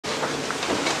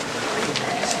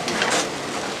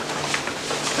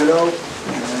Hello,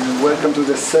 and welcome to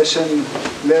the session,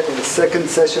 second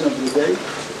session of the day,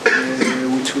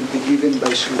 which will be given by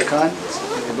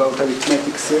Srikanth about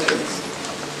arithmetic circuits.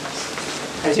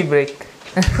 Algebraic.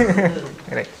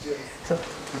 Right. So,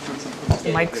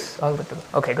 mic's all good to go.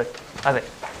 Okay, good. All right.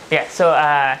 Yeah. So,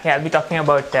 I'll be talking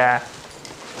about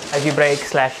algebraic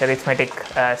 / arithmetic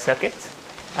circuits.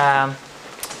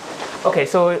 Okay.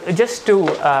 So, just to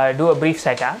do a brief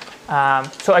setup.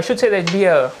 So, I should say there'll be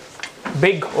a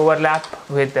big overlap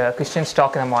with Christian's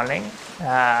talk in the morning.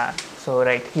 So,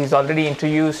 right, he's already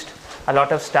introduced a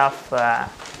lot of stuff that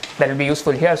will be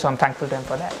useful here. So, I'm thankful to him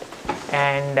for that.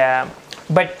 And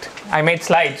but I made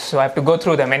slides, so I have to go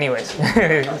through them anyways.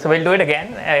 So we'll do it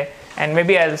again, and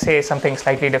maybe I'll say something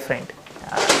slightly different.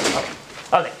 Okay.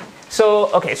 All right.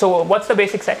 So what's the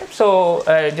basic setup? So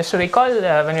just to recall,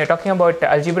 when we're talking about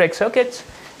algebraic circuits,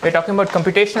 we're talking about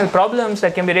computational problems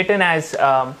that can be written as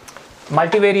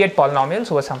multivariate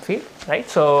polynomials over some field, right?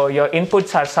 So your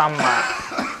inputs are some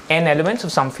n elements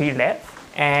of some field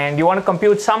f, and you want to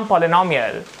compute some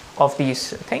polynomial of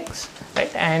these things,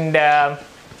 right? And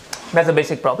that's a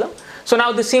basic problem. So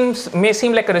now this may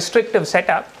seem like a restrictive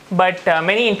setup, but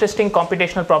many interesting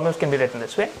computational problems can be written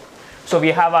this way. So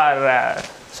we have our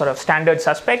sort of standard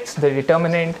suspects, the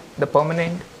determinant, the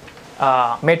permanent,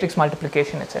 matrix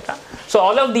multiplication, etc. So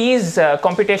all of these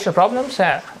computational problems,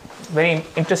 very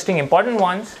interesting, important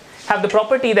ones, have the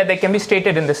property that they can be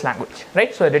stated in this language,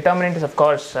 right? So a determinant is, of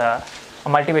course, a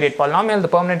multivariate polynomial. The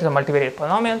permanent is a multivariate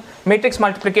polynomial. Matrix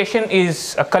multiplication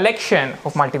is a collection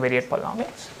of multivariate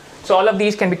polynomials. So all of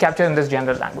these can be captured in this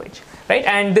general language, right?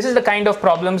 And this is the kind of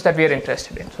problems that we are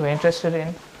interested in. So we're interested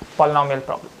in polynomial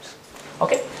problems.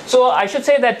 Okay. So I should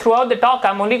say that throughout the talk,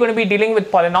 I'm only going to be dealing with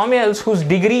polynomials whose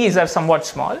degrees are somewhat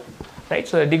small, right?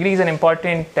 So the degree is an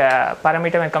important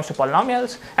parameter when it comes to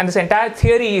polynomials, and this entire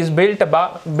theory is built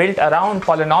around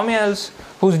polynomials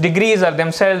whose degrees are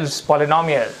themselves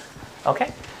polynomial.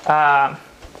 Okay.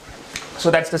 So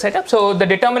that's the setup. So the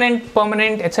determinant,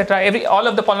 permanent, etc. All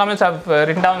of the polynomials I've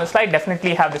written down on the slide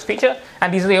definitely have this feature,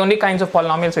 and these are the only kinds of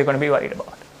polynomials we're going to be worried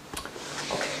about.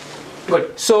 Okay.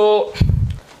 Good. So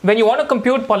when you want to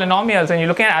compute polynomials and you're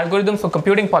looking at algorithms for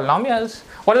computing polynomials,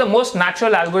 what are the most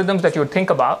natural algorithms that you would think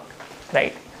about,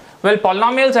 right? Well,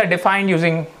 polynomials are defined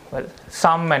using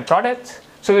sum and products.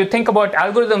 So you think about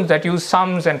algorithms that use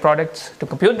sums and products to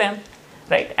compute them,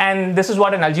 right? And this is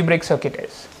what an algebraic circuit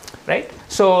is. Right?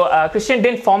 So Christian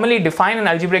didn't formally define an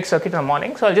algebraic circuit in the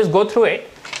morning, so I'll just go through it.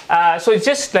 So it's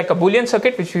just like a Boolean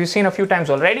circuit, which we've seen a few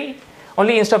times already.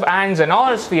 Only instead of ands and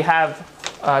ors, we have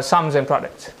sums and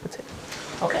products. That's it.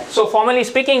 Okay. So formally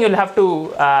speaking, you'll have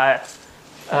to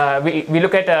we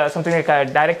look at something like a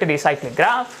directed acyclic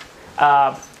graph.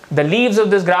 The leaves of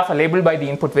this graph are labeled by the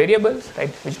input variables, right,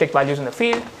 which take values in the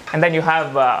field, and then you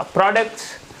have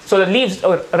products. So the leaves,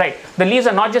 the leaves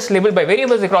are not just labeled by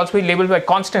variables, they can also be labeled by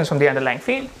constants from the underlying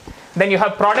field. Then you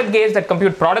have product gates that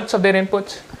compute products of their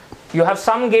inputs. You have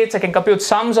sum gates that can compute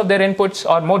sums of their inputs,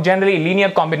 or more generally linear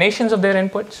combinations of their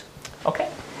inputs. Okay?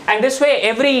 And this way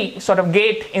every sort of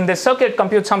gate in this circuit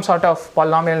computes some sort of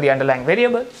polynomial in the underlying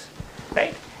variables.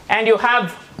 Right? And you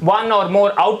have one or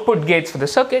more output gates for the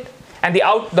circuit, and the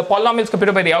polynomials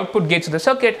computed by the output gates of the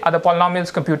circuit are the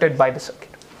polynomials computed by the circuit.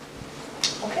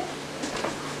 Okay?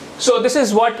 So this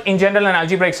is what, in general, an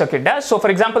algebraic circuit does. So for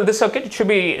example, this circuit, it should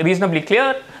be reasonably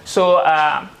clear. So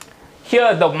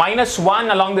here, the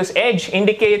 -1 along this edge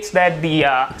indicates that the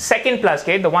second plus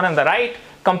gate, the one on the right,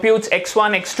 computes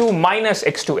x1, x2 minus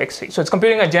x2, x3. So it's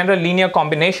computing a general linear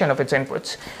combination of its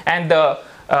inputs. And the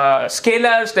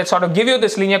scalars that sort of give you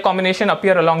this linear combination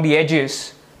appear along the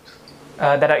edges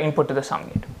that are input to the sum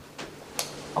gate.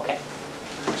 Okay.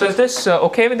 So is this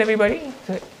okay with everybody?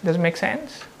 Does it make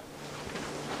sense?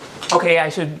 Okay, I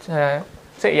should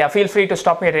say, yeah, feel free to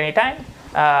stop me at any time.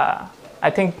 I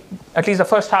think at least the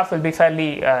first half will be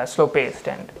fairly slow-paced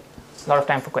and a lot of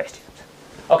time for questions.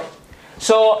 Okay,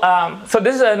 so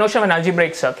this is a notion of an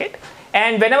algebraic circuit.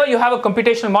 And whenever you have a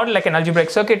computational model like an algebraic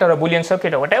circuit or a Boolean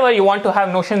circuit or whatever, you want to have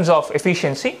notions of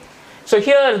efficiency. So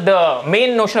here, the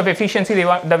main notion of efficiency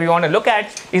that we want to look at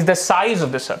is the size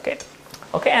of the circuit.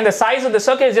 Okay, and the size of the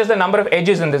circuit is just the number of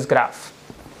edges in this graph.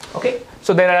 Okay,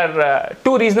 so there are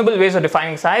two reasonable ways of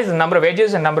defining size: the number of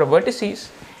edges and number of vertices,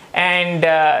 and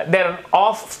they're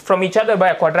off from each other by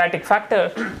a quadratic factor.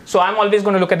 So I'm always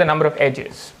going to look at the number of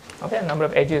edges. Okay, number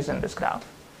of edges in this graph.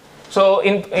 So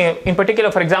in particular,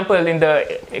 for example, in the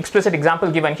explicit example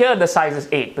given here, the size is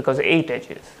 8 because 8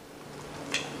 edges.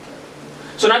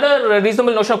 So another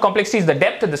reasonable notion of complexity is the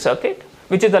depth of the circuit,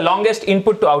 which is the longest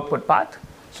input to output path.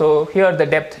 So here the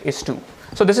depth is 2.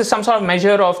 So this is some sort of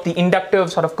measure of the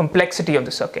inductive sort of complexity of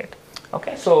the circuit.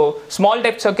 Okay, so small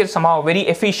depth circuits somehow are very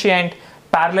efficient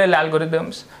parallel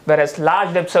algorithms, whereas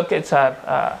large depth circuits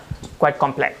are quite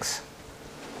complex.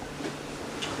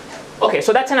 Okay,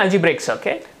 so that's an algebraic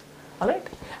circuit. All right.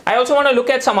 I also want to look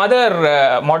at some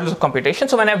other models of computation.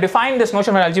 So when I've defined this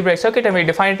notion of an algebraic circuit and we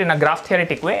define it in a graph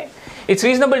theoretic way, it's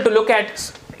reasonable to look at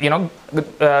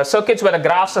circuits where the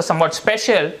graphs are somewhat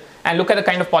special and look at the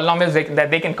kind of polynomials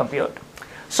that they can compute.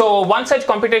 So one such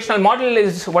computational model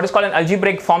is what is called an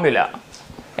algebraic formula.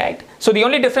 Right? So the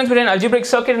only difference between an algebraic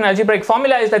circuit and an algebraic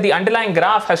formula is that the underlying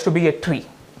graph has to be a tree.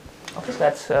 Okay, so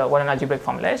that's what an algebraic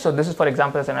formula is. So this is, for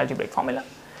example, as an algebraic formula.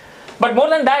 But more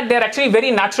than that, they're actually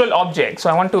very natural objects. So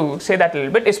I want to say that a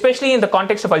little bit, especially in the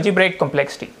context of algebraic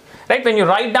complexity. Right? When you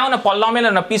write down a polynomial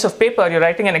on a piece of paper, you're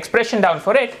writing an expression down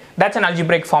for it. That's an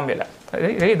algebraic formula.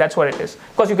 Really, that's what it is.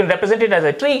 Of course, you can represent it as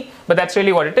a tree, but that's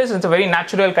really what it is. It's a very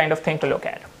natural kind of thing to look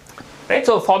at. Right?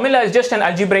 So formula is just an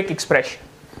algebraic expression.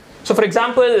 So for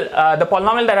example, the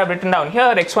polynomial that I've written down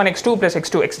here, x1, x2 plus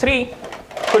x2,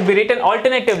 x3, could be written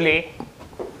alternatively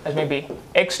as maybe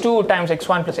x2 times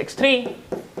x1 plus x3,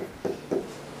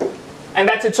 and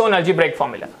that's its own algebraic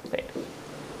formula. Right?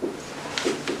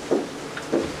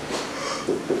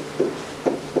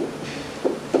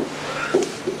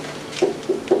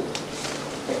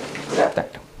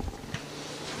 That.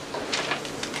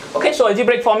 Okay, so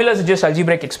algebraic formulas are just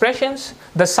algebraic expressions.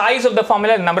 The size of the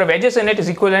formula, the number of edges in it, is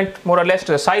equivalent more or less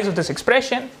to the size of this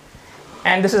expression.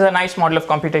 And this is a nice model of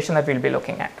computation that we'll be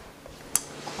looking at.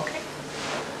 Okay,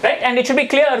 right? And it should be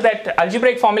clear that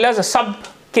algebraic formulas are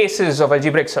sub-cases of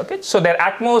algebraic circuits. So they're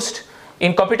at most,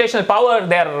 in computational power,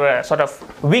 they're sort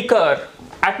of weaker,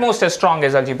 at most as strong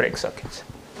as algebraic circuits.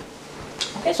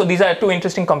 Okay, so these are two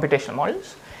interesting computational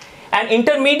models. And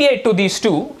intermediate to these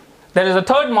two, there is a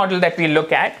third model that we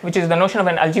look at, which is the notion of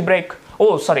an algebraic.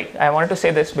 Oh, sorry, I wanted to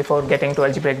say this before getting to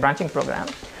algebraic branching program.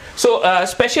 So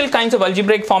special kinds of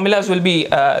algebraic formulas will be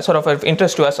sort of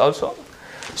interest to us also.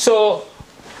 So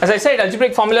as I said,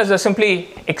 algebraic formulas are simply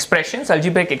expressions,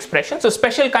 algebraic expressions. So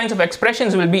special kinds of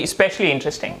expressions will be especially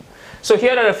interesting. So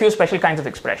here are a few special kinds of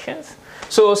expressions.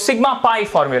 So sigma pi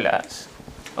formulas.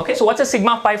 Okay, so what's a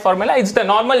sigma pi formula? It's the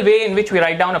normal way in which we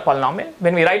write down a polynomial.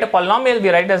 When we write a polynomial, we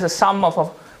write it as a sum of a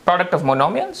product of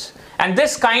monomials, and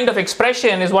this kind of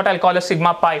expression is what I'll call a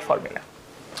sigma pi formula.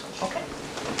 Okay.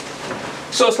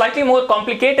 So slightly more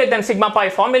complicated than sigma pi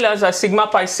formulas are sigma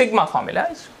pi sigma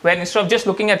formulas, where instead of just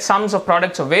looking at sums of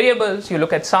products of variables, you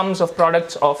look at sums of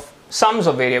products of sums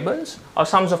of variables or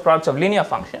sums of products of linear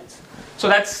functions. So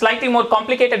that's slightly more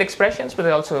complicated expressions, but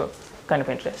they're also kind of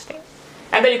interesting.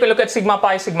 And then you can look at sigma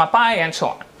pi, and so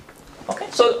on. Okay,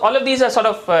 so all of these are sort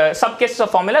of subcases of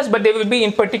formulas, but they will be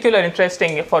in particular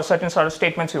interesting for certain sort of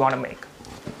statements we want to make.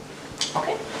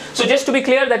 Okay, so just to be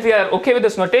clear that we are okay with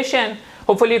this notation,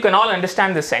 hopefully you can all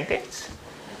understand this sentence.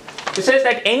 It says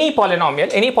that any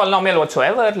polynomial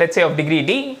whatsoever, let's say of degree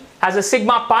d, has a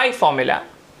sigma pi formula,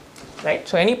 right?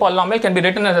 So any polynomial can be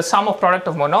written as a sum of product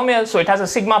of monomials, so it has a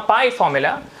sigma pi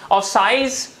formula of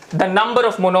size the number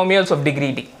of monomials of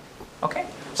degree d. Okay.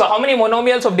 So how many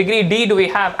monomials of degree d do we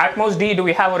have, at most d do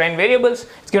we have, or n variables?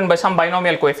 It's given by some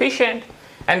binomial coefficient,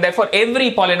 and therefore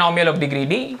every polynomial of degree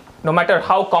d, no matter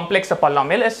how complex the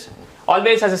polynomial is,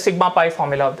 always has a sigma pi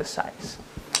formula of this size.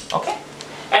 Okay,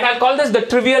 and I'll call this the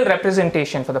trivial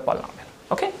representation for the polynomial.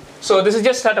 Okay, so this is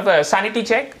just sort of a sanity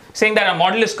check saying that our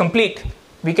model is complete.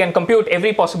 We can compute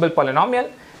every possible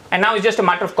polynomial, and now it's just a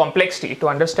matter of complexity to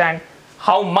understand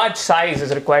how much size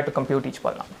is required to compute each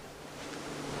polynomial.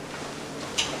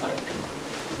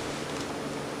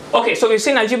 Okay, so we've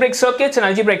seen algebraic circuits and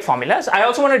algebraic formulas. I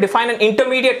also want to define an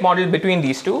intermediate model between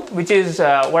these two, which is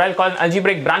what I'll call an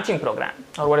algebraic branching program,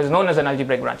 or what is known as an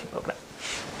algebraic branching program.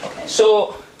 Okay,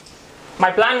 so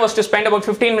my plan was to spend about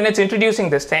 15 minutes introducing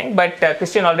this thing, but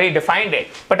Christian already defined it,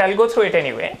 but I'll go through it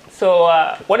anyway. So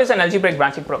what is an algebraic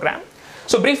branching program?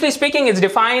 So briefly speaking, it's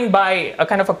defined by a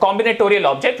kind of a combinatorial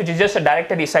object, which is just a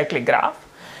directed acyclic graph.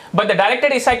 But the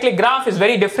directed acyclic graph is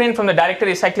very different from the directed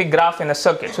acyclic graph in a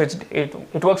circuit. So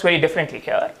it works very differently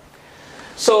here.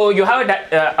 So you have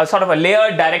a sort of a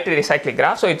layered directed acyclic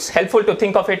graph. So it's helpful to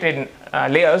think of it in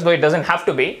layers, though it doesn't have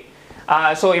to be.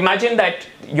 So imagine that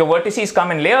your vertices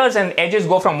come in layers and edges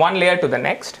go from one layer to the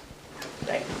next.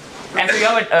 Right? And so you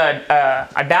have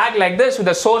a DAG like this with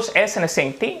a source S and a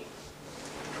sink T.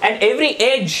 And every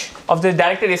edge of the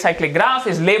directed acyclic graph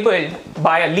is labeled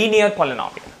by a linear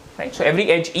polynomial. Right? So every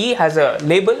edge E has a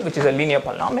label, which is a linear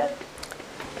polynomial.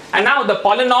 And now the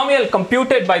polynomial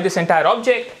computed by this entire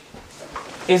object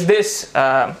is this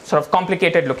sort of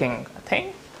complicated looking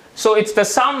thing. So it's the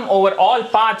sum over all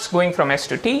paths going from S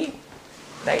to T,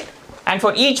 right? And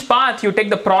for each path, you take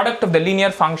the product of the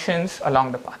linear functions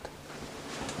along the path.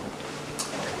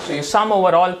 So you sum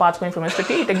over all paths going from S to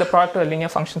T, you take the product of the linear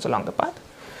functions along the path.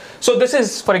 So this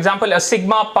is, for example, a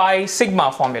sigma pi sigma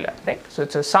formula, right? So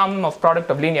it's a sum of product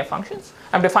of linear functions.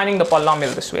 I'm defining the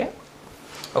polynomial this way,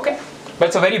 okay? But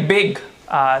it's a very big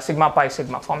sigma pi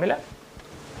sigma formula.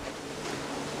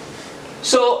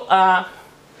 So I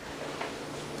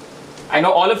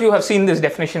know all of you have seen this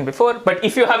definition before, but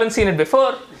if you haven't seen it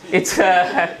before, it's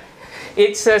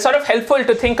sort of helpful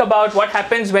to think about what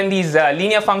happens when these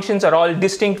linear functions are all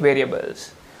distinct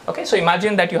variables. Okay, so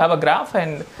imagine that you have a graph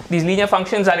and these linear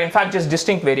functions are in fact just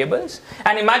distinct variables,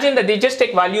 and imagine that they just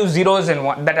take values zeros and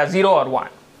one, that are 0 or 1.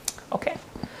 Okay,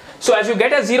 so as you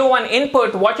get a 0, 1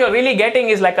 input, what you're really getting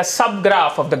is like a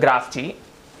subgraph of the graph G,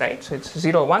 right? So it's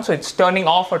 0, 1, so it's turning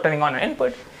off or turning on an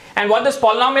input, and what this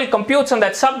polynomial computes on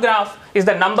that subgraph is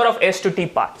the number of S to T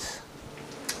paths.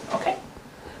 Okay,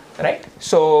 right?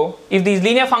 So if these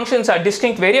linear functions are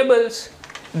distinct variables,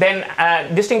 then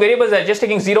distinct variables are just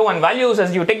taking 0, 1 values.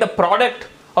 As you take the product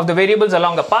of the variables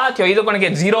along a path, you're either going to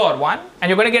get 0 or 1, and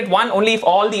you're going to get 1 only if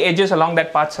all the edges along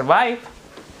that path survive.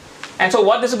 And so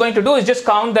what this is going to do is just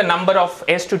count the number of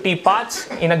S to T paths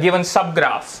in a given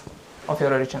subgraph of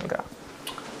your original graph.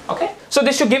 Okay, so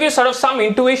this should give you sort of some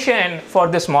intuition for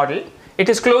this model. It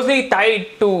is closely tied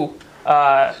to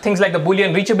things like the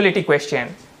Boolean reachability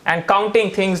question and counting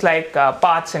things like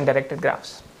paths in directed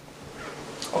graphs.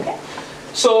 Okay.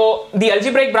 So the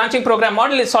algebraic branching program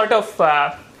model is sort of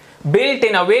built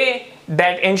in a way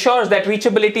that ensures that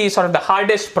reachability is sort of the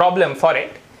hardest problem for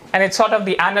it, and it's sort of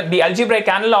the algebraic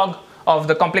analog of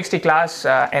the complexity class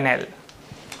NL.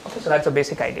 Okay, so that's a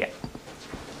basic idea.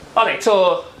 All right,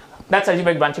 so that's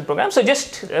algebraic branching program. So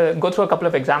just go through a couple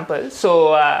of examples.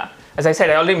 So as I said,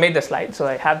 I already made the slide, so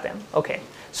I have them. Okay.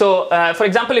 So for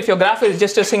example, if your graph is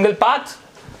just a single path,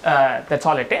 that's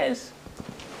all it is,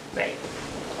 right?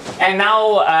 And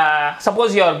now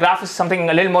suppose your graph is something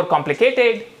a little more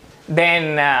complicated,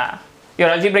 then your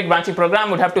algebraic branching program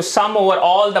would have to sum over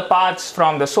all the paths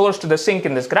from the source to the sink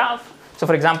in this graph. So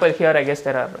for example, here I guess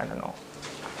there are, I don't know,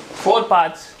 4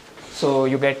 paths. So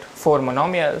you get 4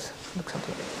 monomials, look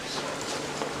something like this.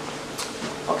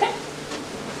 Okay.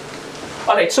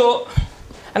 All right, so,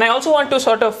 and I also want to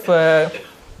sort of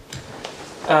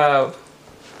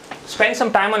spend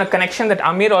some time on a connection that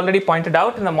Amir already pointed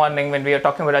out in the morning when we were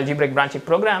talking about algebraic branching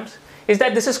programs, is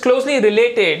that this is closely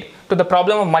related to the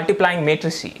problem of multiplying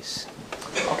matrices.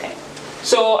 Okay.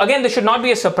 So again, this should not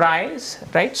be a surprise,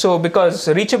 right? So because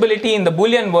reachability in the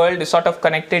Boolean world is sort of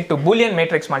connected to Boolean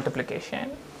matrix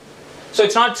multiplication. So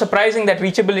it's not surprising that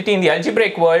reachability in the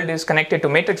algebraic world is connected to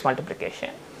matrix multiplication.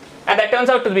 And that turns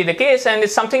out to be the case, and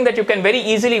it's something that you can very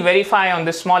easily verify on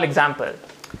this small example.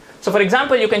 So for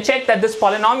example, you can check that this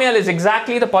polynomial is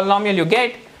exactly the polynomial you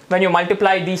get when you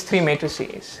multiply these 3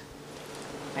 matrices.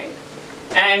 Right?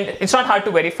 And it's not hard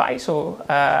to verify, so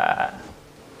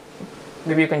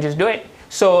maybe you can just do it.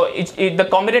 So the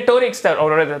combinatorics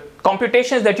or the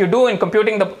computations that you do in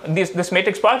computing this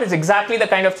matrix product is exactly the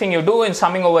kind of thing you do in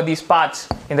summing over these paths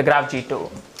in the graph G2.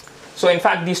 So in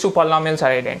fact, these 2 polynomials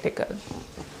are identical.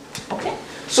 Okay.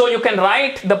 So you can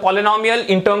write the polynomial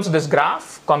in terms of this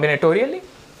graph combinatorially,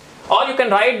 or you can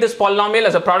write this polynomial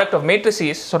as a product of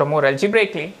matrices sort of more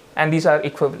algebraically, and these are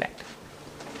equivalent.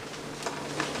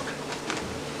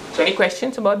 So any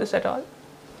questions about this at all?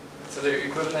 So they're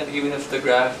equivalent even if the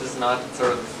graph is not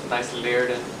sort of nicely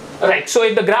layered in? Right, so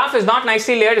if the graph is not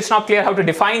nicely layered, it's not clear how to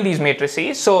define these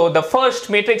matrices. So the first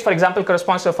matrix, for example,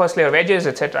 corresponds to the first layer of edges,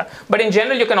 etc. But in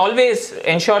general, you can always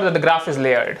ensure that the graph is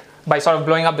layered by sort of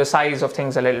blowing up the size of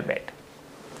things a little bit.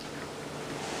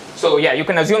 So yeah, you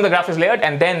can assume the graph is layered,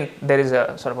 and then there is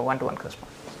a sort of a one-to-one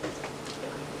correspondence.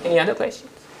 Any other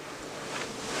questions?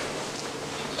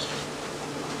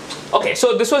 Okay,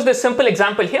 so this was the simple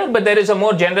example here, but there is a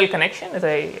more general connection, as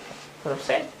I sort of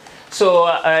said. So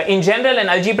in general, an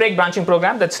algebraic branching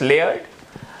program that's layered,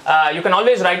 you can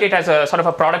always write it as a sort of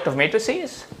a product of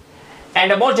matrices.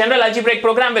 And a more general algebraic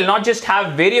program will not just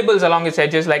have variables along its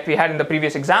edges like we had in the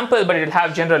previous example, but it will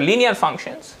have general linear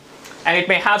functions. And it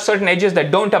may have certain edges that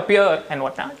don't appear and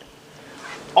whatnot.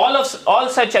 All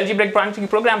such algebraic branching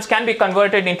programs can be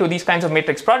converted into these kinds of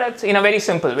matrix products in a very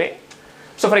simple way.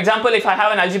 So for example, if I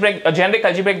have a generic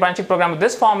algebraic branching program of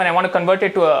this form and I want to convert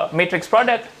it to a matrix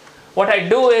product, what I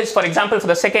do is, for example, for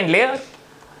the second layer,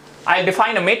 I'll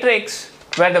define a matrix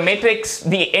where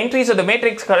the entries of the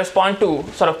matrix correspond to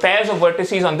sort of pairs of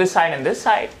vertices on this side and this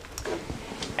side.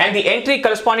 And the entry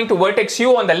corresponding to vertex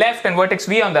u on the left and vertex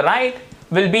v on the right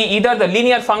will be either the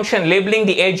linear function labeling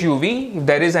the edge uv, if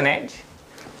there is an edge,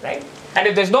 right? And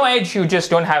if there's no edge, you just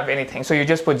don't have anything, so you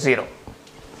just put 0.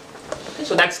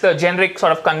 So that's the generic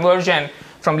sort of conversion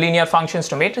from linear functions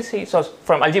to matrices, so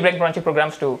from algebraic branching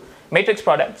programs to matrix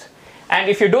products. And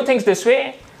if you do things this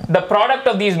way, the product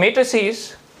of these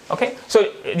matrices, okay,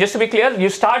 so just to be clear, you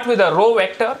start with a row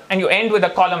vector and you end with a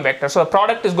column vector. So the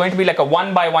product is going to be like a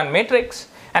 1 by 1 matrix,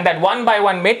 and that 1 by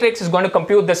 1 matrix is going to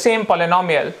compute the same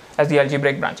polynomial as the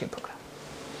algebraic branching program.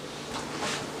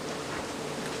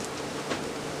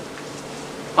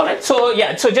 Alright, so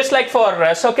yeah, so just like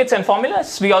for circuits and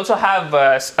formulas, we also have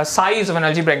a size of an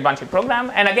algebraic branching program.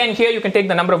 And again, here you can take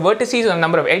the number of vertices and the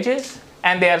number of edges,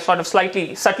 and they are sort of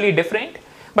subtly different.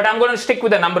 But I'm going to stick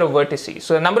with the number of vertices.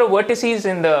 So the number of vertices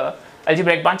in the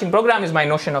algebraic branching program is my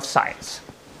notion of size.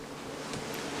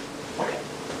 Okay.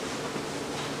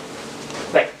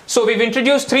 Right. So we've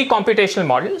introduced 3 computational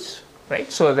models, right?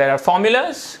 So there are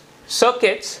formulas,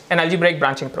 circuits, and algebraic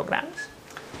branching programs.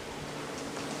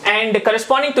 And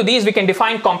corresponding to these, we can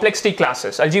define complexity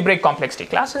classes, algebraic complexity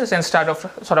classes, and start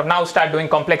doing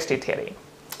complexity theory.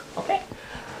 Okay.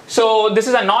 So this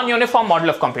is a non-uniform model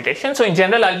of computation. So in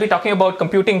general, I'll be talking about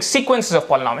computing sequences of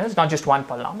polynomials, not just one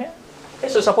polynomial. Okay.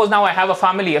 So suppose now I have a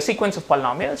family, a sequence of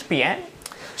polynomials, Pn.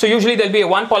 So usually there'll be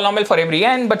one polynomial for every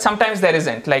n, but sometimes there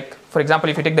isn't. Like for example,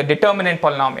 if you take the determinant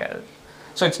polynomial,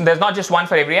 so there's not just one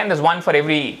for every n, there's one for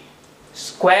every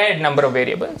squared number of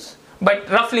variables. But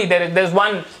roughly there's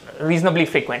one reasonably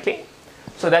frequently.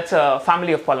 So that's a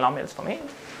family of polynomials for me.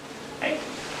 Right?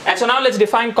 And so now let's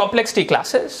define complexity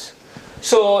classes.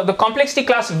 So the complexity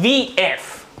class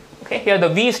Vf, okay, here the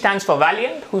V stands for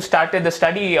Valiant, who started the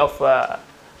study of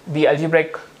the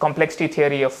algebraic complexity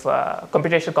theory of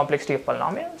computational complexity of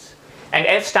polynomials. And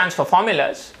F stands for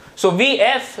formulas. So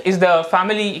Vf is the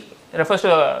family, refers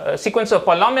to a sequence of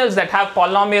polynomials that have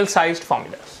polynomial sized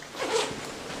formulas.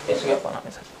 Okay, so we have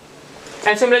polynomial sized.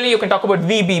 And similarly, you can talk about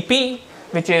VBP,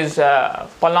 which is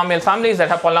polynomial families that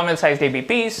have polynomial sized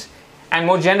ABPs, and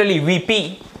more generally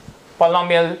VP,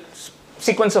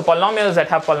 sequence of polynomials that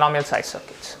have polynomial sized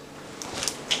circuits.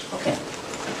 Okay.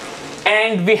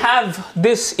 And we have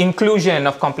this inclusion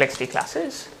of complexity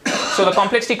classes. So the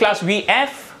complexity class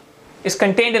Vf is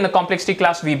contained in the complexity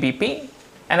class VBP,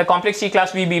 and the complexity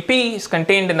class VBP is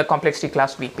contained in the complexity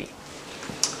class VP.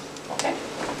 Okay.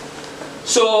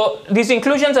 So these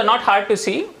inclusions are not hard to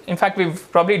see. In fact,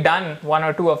 we've probably done 1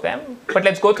 or 2 of them, but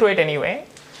let's go through it anyway.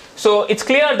 So it's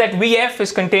clear that Vf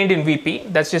is contained in Vp.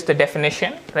 That's just the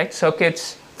definition, right?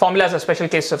 Circuits, formulas are special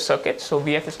cases of circuits. So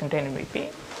Vf is contained in Vp.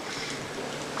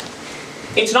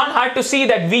 It's not hard to see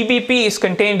that VBP is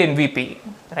contained in Vp,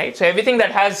 right? So everything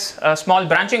that has a small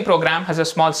branching program has a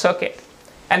small circuit.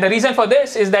 And the reason for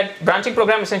this is that branching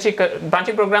programs essentially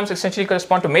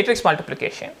correspond to matrix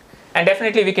multiplication. And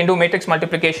definitely we can do matrix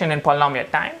multiplication in polynomial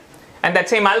time. And that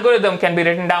same algorithm can be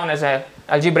written down as an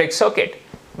algebraic circuit,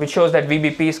 which shows that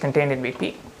VBP is contained in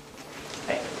Vp.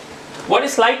 Right. What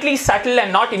is slightly subtle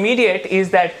and not immediate is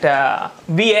that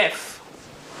Vf,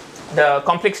 the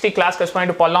complexity class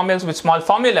corresponding to polynomials with small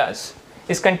formulas,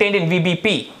 is contained in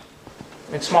VBP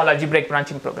with small algebraic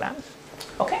branching programs.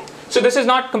 Okay. So this is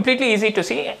not completely easy to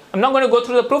see. I'm not going to go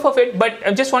through the proof of it, but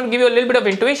I just want to give you a little bit of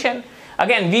intuition.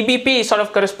 Again, VBP sort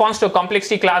of corresponds to a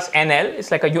complexity class NL.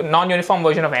 It's like a non-uniform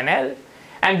version of NL.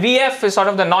 And VF is sort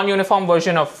of the non-uniform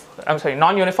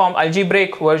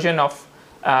algebraic version of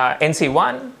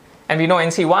NC1. And we know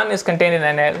NC1 is contained in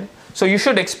NL. So you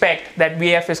should expect that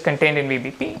VF is contained in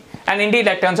VBP. And indeed,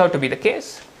 that turns out to be the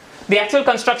case. The actual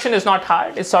construction is not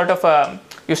hard. It's sort of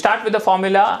you start with the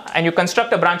formula and you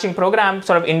construct a branching program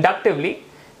sort of inductively.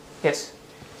 Yes?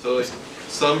 So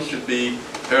sum should be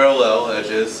parallel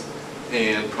edges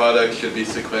and product should be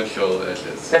sequential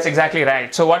edges. That's exactly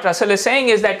right. So what Russell is saying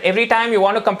is that every time you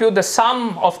want to compute the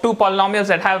sum of 2 polynomials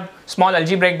that have small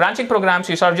algebraic branching programs,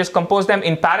 you sort of just compose them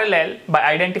in parallel by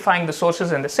identifying the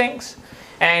sources and the sinks.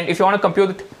 And if you want to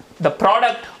compute the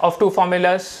product of 2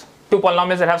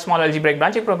 polynomials that have small algebraic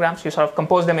branching programs, you sort of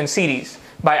compose them in series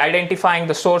by identifying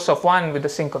the source of one with the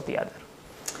sink of the other.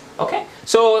 Okay,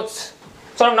 so it's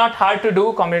sort of not hard to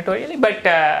do combinatorially, but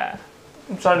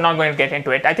I'm sort of not going to get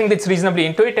into it. I think it's reasonably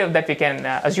intuitive that we can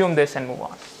assume this and move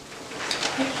on.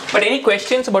 But any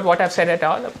questions about what I've said at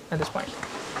all at this point?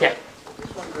 Yeah.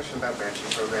 Just one question about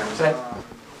branching programs. Right.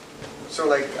 So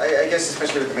like, I guess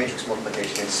especially with the matrix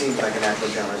multiplication, it seems like a natural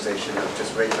generalization of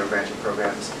just regular branching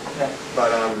programs. Right.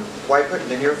 But why put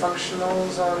linear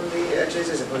functionals on the edges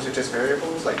as opposed to just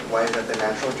variables? Like, why is that the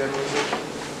natural generalization?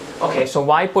 Okay, so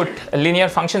why put linear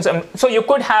functions? So you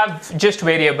could have just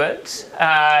variables.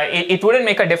 It wouldn't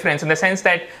make a difference in the sense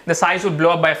that the size would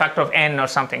blow up by a factor of n or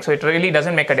something. So it really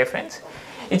doesn't make a difference.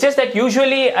 It's just that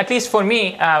usually, at least for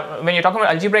me, when you're talking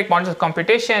about algebraic models of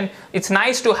computation, it's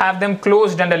nice to have them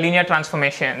closed under linear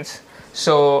transformations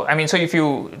So, I mean, so if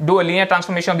you do a linear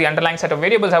transformation of the underlying set of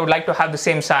variables, I would like to have the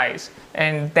same size,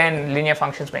 and then linear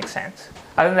functions make sense.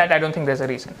 Other than that, I don't think there's a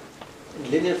reason.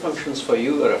 Linear functions for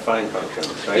you are affine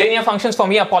functions, right? Linear functions for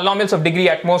me are polynomials of degree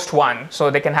at most 1, so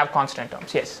they can have constant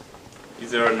terms, yes.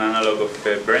 Is there an analog of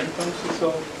Barrington's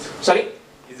result? Sorry?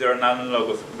 Is there an analog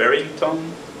of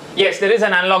Barrington? Yes, there is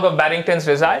an analog of Barrington's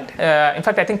result. In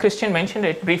fact, I think Christian mentioned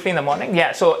it briefly in the morning.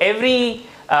 Yeah, so every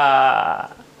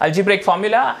algebraic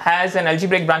formula has an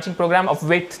algebraic branching program of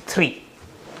width 3.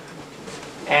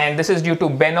 And this is due to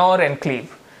Benor and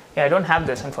Cleve. Yeah, I don't have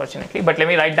this, unfortunately, but let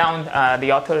me write down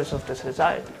the authors of this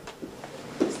result.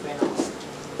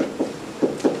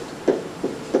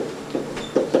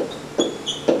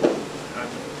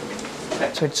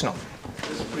 So it's no.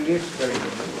 This predates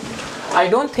Barrington. I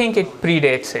don't think it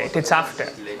predates it, it's after.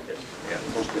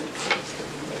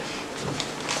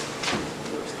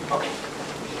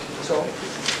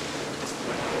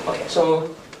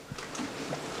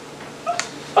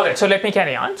 Okay, so let me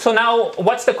carry on. So now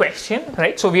what's the question,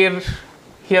 right? So we're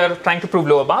here trying to prove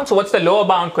lower bound. So what's the lower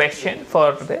bound question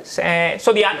for this?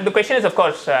 So the question is, of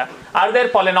course, are there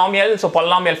polynomials or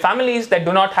polynomial families that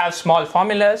do not have small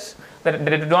formulas, that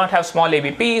do not have small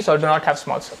ABPs or do not have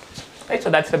small circuits, right? So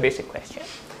that's the basic question.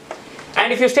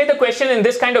 And if you state the question in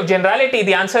this kind of generality,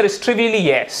 the answer is trivially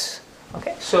yes.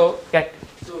 Okay, so yeah.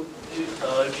 So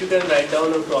if you can write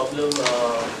down a problem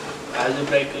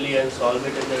algebraically and solve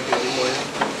it in the Turing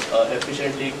model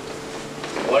efficiently,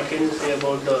 what can you say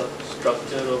about the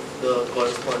structure of the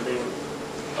corresponding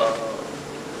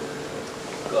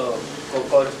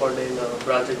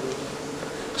branching group?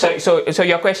 So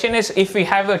your question is, if we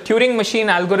have a Turing machine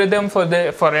algorithm for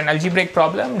an algebraic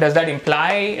problem, does that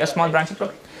imply a small branching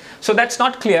problem? So that's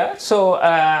not clear. So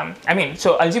I mean,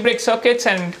 so algebraic circuits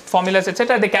and formulas,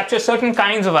 etc., they capture certain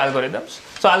kinds of algorithms.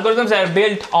 So algorithms that are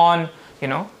built on, you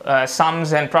know,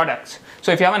 sums and products.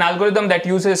 So if you have an algorithm that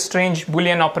uses strange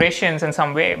Boolean operations in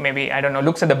some way, maybe, I don't know,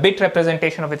 looks at the bit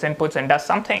representation of its inputs and does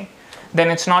something,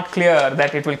 then it's not clear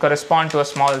that it will correspond to a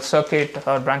small circuit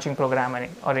or branching program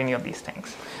or any of these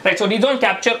things. Right, so these don't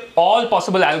capture all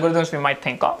possible algorithms we might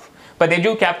think of, but they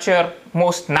do capture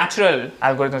most natural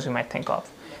algorithms we might think of.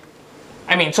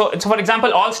 I mean, so for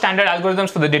example, all standard algorithms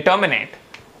for the determinant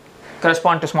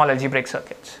correspond to small algebraic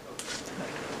circuits.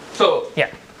 So,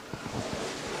 yeah.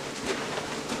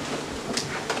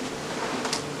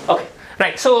 Okay,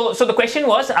 right, so the question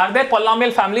was, are there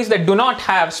polynomial families that do not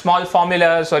have small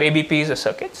formulas or ABPs or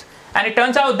circuits? And it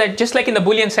turns out that just like in the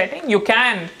Boolean setting, you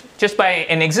can, just by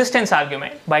an existence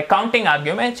argument, by counting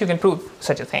arguments, you can prove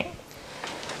such a thing.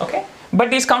 Okay, but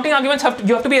these counting arguments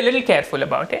you have to be a little careful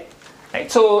about it. Right?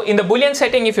 So in the Boolean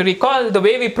setting, if you recall, the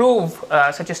way we prove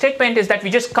such a statement is that we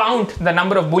just count the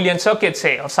number of Boolean circuits,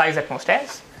 say, of size at most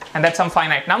s, and that's some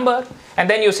finite number, and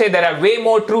then you say there are way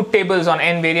more truth tables on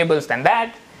n variables than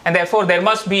that, and therefore there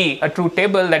must be a truth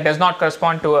table that does not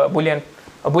correspond to a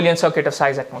Boolean circuit of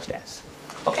size at most s.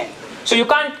 Okay, so you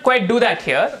can't quite do that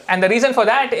here, and the reason for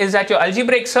that is that your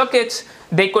algebraic circuits,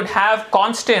 they could have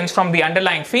constants from the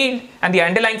underlying field, and the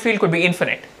underlying field could be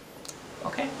infinite.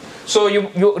 Okay. So you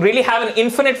really have an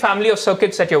infinite family of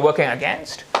circuits that you're working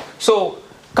against. So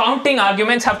counting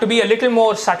arguments have to be a little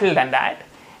more subtle than that.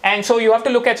 And so you have to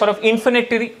look at sort of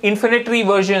infinitary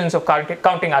versions of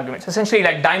counting arguments, essentially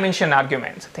like dimension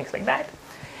arguments, things like that.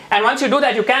 And once you do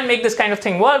that, you can make this kind of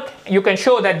thing work. You can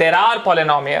show that there are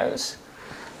polynomials,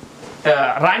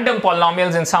 random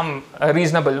polynomials in some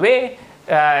reasonable way,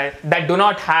 that do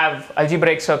not have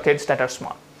algebraic circuits that are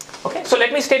small. Okay, so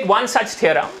let me state one such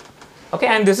theorem. Okay,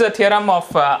 and this is a theorem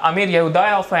of Amir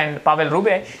Yehudayev and Pavel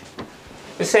Rubesh.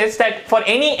 It says that for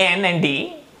any n and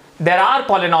d, there are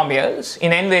polynomials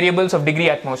in n variables of degree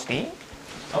at most d.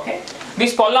 Okay,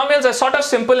 these polynomials are sort of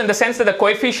simple in the sense that the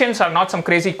coefficients are not some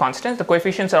crazy constants. The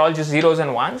coefficients are all just zeros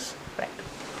and ones, right?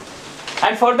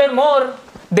 And furthermore,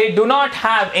 they do not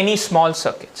have any small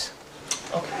circuits.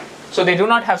 Okay, so they do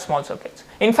not have small circuits.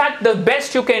 In fact, the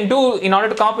best you can do in order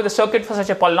to come up with a circuit for such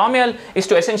a polynomial is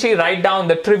to essentially write down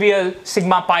the trivial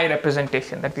sigma pi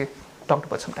representation that we talked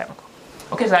about some time ago.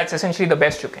 Okay, so that's essentially the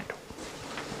best you can do.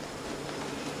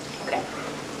 Okay.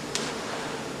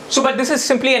 So, but this is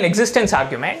simply an existence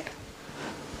argument.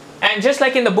 And just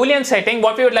like in the Boolean setting,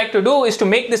 what we would like to do is to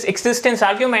make this existence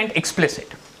argument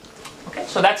explicit. Okay,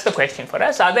 so that's the question for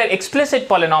us. Are there explicit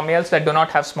polynomials that do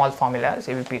not have small formulas,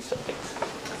 ABP circuits?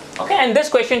 Okay, and this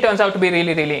question turns out to be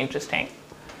really, really interesting.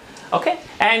 Okay,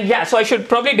 and yeah, so I should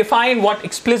probably define what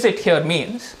explicit here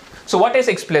means. So what is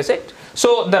explicit?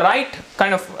 So the right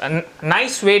kind of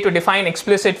nice way to define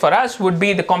explicit for us would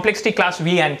be the complexity class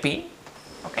V and P.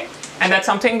 Okay, and that's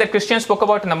something that Christian spoke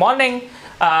about in the morning.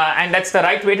 and that's the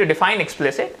right way to define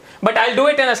explicit. But I'll do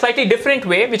it in a slightly different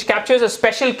way, which captures a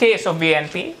special case of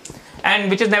VNP, and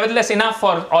which is nevertheless enough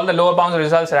for all the lower bounds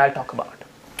results that I'll talk about.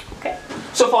 Okay.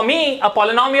 So for me, a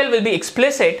polynomial will be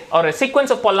explicit, or a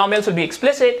sequence of polynomials will be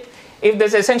explicit, if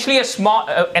there's essentially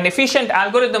an efficient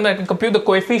algorithm that can compute the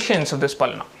coefficients of this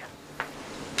polynomial.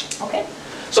 Okay.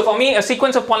 So for me, a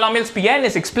sequence of polynomials Pn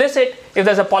is explicit if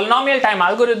there's a polynomial time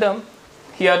algorithm.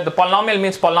 Here, the polynomial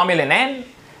means polynomial in n,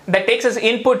 that takes as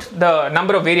input the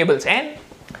number of variables n,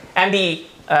 and the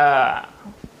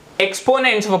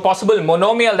exponents of a possible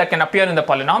monomial that can appear in the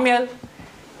polynomial,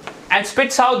 and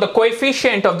spits out the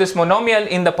coefficient of this monomial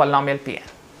in the polynomial Pn.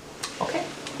 Okay.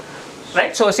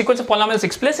 Right. So a sequence of polynomials is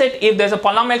explicit if there's a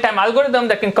polynomial time algorithm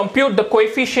that can compute the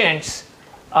coefficients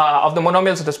of the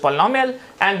monomials of this polynomial,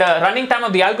 and the running time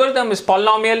of the algorithm is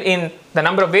polynomial in the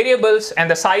number of variables and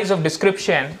the size of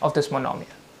description of this monomial.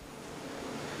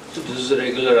 So this is a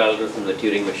regular algorithm the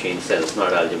Turing machine sells,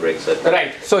 not algebraic circuit.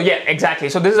 Right. So yeah, exactly.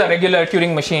 So this is a regular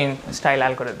Turing machine style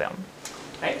algorithm.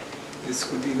 Right. This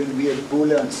could even be a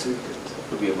Boolean circuit. It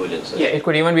could be a Boolean circuit. Yeah, it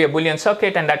could even be a Boolean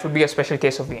circuit, and that would be a special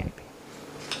case of VNP.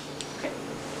 Okay.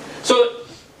 So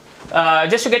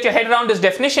just to get your head around this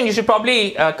definition, you should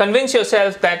probably convince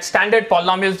yourself that standard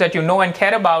polynomials that you know and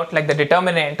care about, like the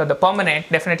determinant or the permanent,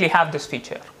 definitely have this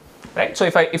feature. Right? So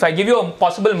if I give you a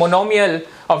possible monomial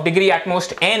of degree at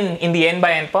most n in the n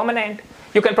by n permanent,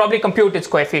 you can probably compute its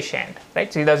coefficient. Right?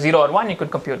 It's either 0 or 1, you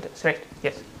could compute this. Right?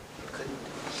 Yes?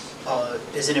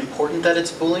 Is it important that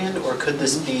it's Boolean, or could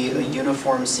this be a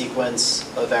uniform sequence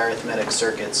of arithmetic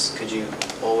circuits? Could you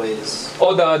always...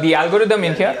 Oh, the algorithm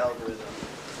in here? The algorithm.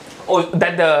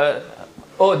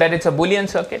 That it's a Boolean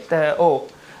circuit?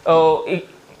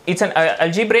 It's an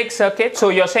algebraic circuit. So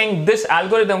you're saying this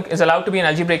algorithm is allowed to be an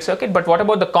algebraic circuit, but what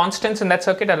about the constants in that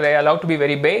circuit? Are they allowed to be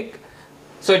very big?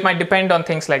 So it might depend on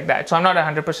things like that. So I'm not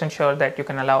 100% sure that you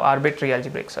can allow arbitrary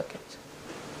algebraic circuits.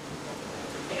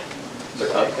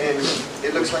 And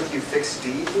it looks like you fixed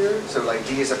D here, so like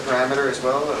D is a parameter as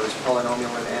well, or is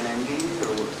polynomial in n and D?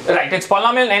 Or? Right, it's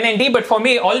polynomial in n and D, but for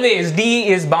me always D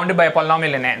is bounded by a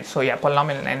polynomial in n. So yeah,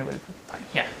 polynomial in n will be fine.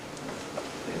 Yeah.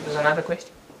 There's another question.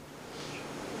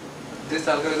 This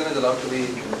algorithm is allowed to be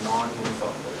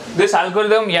non-uniform. This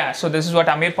algorithm, yeah, so this is what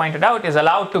Amir pointed out, is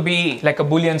allowed to be like a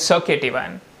Boolean circuit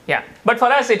even. Yeah, but for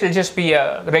us it will just be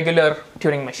a regular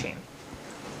Turing machine.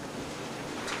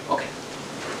 Okay.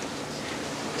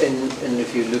 And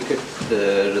if you look at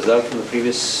the result from the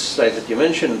previous slide that you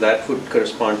mentioned, that would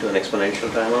correspond to an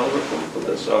exponential time algorithm for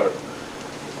this, or?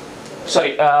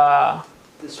 Sorry.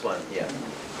 This one, yeah.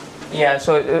 Yeah,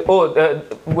 so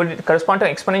would it correspond to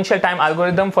an exponential time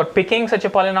algorithm for picking such a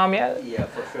polynomial? Yeah,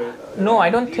 for sure. No, I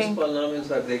don't think. These polynomials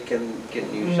that they can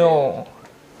use. No,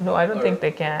 I don't think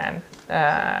they can.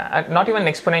 Not even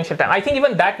exponential time. I think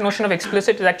even that notion of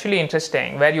explicit is actually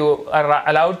interesting, where you are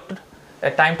allowed a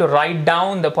time to write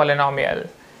down the polynomial,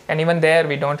 and even there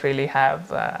we don't really have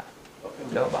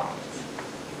low bounds.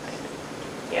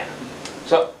 Yeah.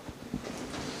 So.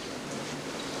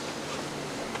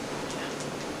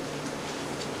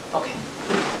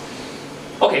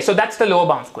 Okay, so that's the lower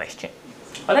bounds question.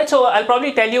 All right, so I'll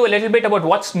probably tell you a little bit about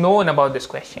what's known about this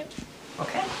question.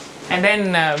 Okay, and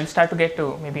then we'll start to get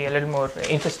to maybe a little more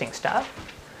interesting stuff.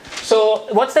 So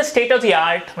what's the state of the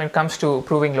art when it comes to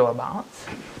proving lower bounds?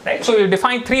 Right, so we've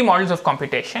defined 3 models of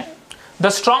computation.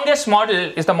 The strongest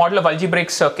model is the model of algebraic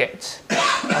circuits.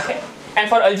 Okay, and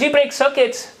for algebraic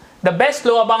circuits, the best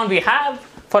lower bound we have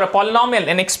for a polynomial,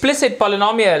 an explicit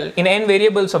polynomial in n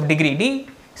variables of degree d,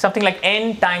 something like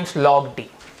n times log d.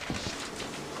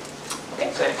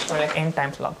 Okay, so it's like n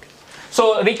times log d.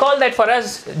 So recall that for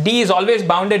us, d is always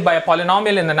bounded by a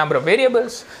polynomial in the number of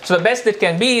variables. So the best it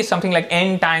can be is something like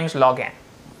n times log n.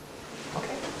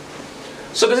 Okay.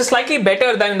 So this is slightly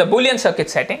better than in the Boolean circuit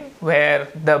setting, where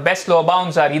the best lower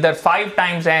bounds are either 5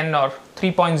 times n or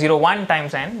 3.01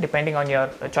 times n, depending on your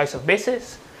choice of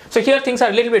basis. So here things are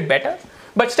a little bit better,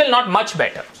 but still not much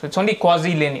better. So it's only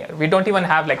quasi-linear. We don't even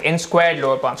have like n squared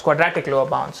lower bounds, quadratic lower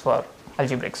bounds for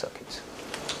algebraic circuits.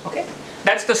 Okay,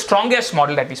 that's the strongest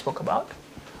model that we spoke about.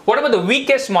 What about the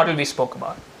weakest model we spoke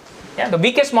about? Yeah, the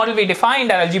weakest model we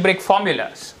defined are algebraic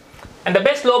formulas. And the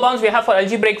best lower bounds we have for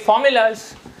algebraic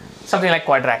formulas, something like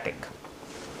quadratic.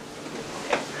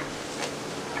 Okay.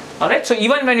 All right, so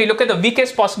even when we look at the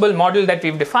weakest possible model that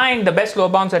we've defined, the best lower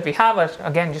bounds that we have are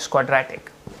again just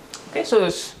quadratic. Okay, so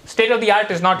state of the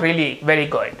art is not really very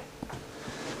good.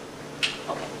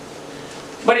 Okay.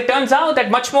 But it turns out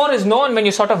that much more is known when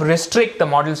you sort of restrict the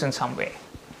models in some way.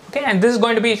 Okay, and this is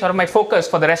going to be sort of my focus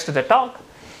for the rest of the talk.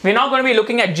 We're not going to be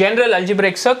looking at general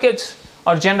algebraic circuits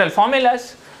or general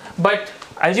formulas, but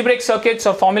algebraic circuits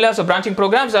or formulas or branching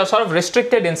programs are sort of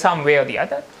restricted in some way or the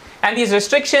other. And these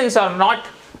restrictions are not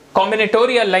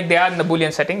combinatorial like they are in the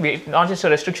Boolean setting, not just a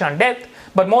restriction on depth,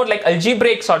 but more like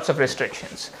algebraic sorts of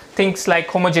restrictions. Things like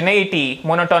homogeneity,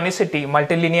 monotonicity,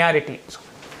 multilinearity.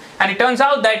 And it turns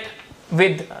out that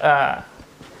with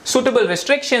suitable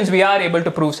restrictions, we are able to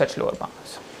prove such lower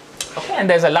bounds. Okay? And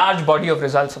there's a large body of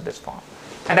results of this form.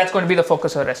 And that's going to be the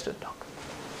focus of the rest of the talk.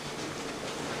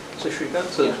 So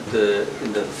Srikanth,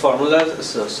 in the formulas,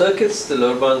 so circuits, the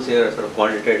lower bounds here are sort of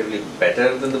quantitatively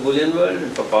better than the Boolean world,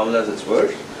 and for formulas it's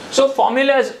worse? So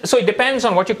formulas, so it depends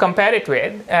on what you compare it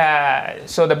with.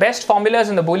 So the best formulas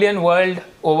in the Boolean world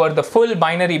over the full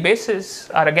binary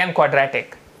basis are again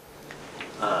quadratic.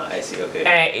 I see,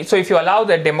 okay. So if you allow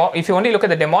if you only look at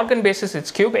the De Morgan basis,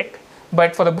 it's cubic,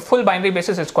 but for the full binary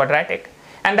basis, it's quadratic.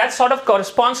 And that sort of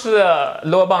corresponds to the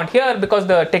lower bound here because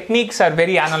the techniques are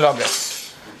very analogous.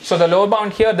 So the lower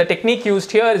bound here, the technique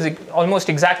used here is almost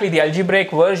exactly the algebraic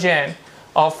version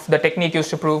of the technique used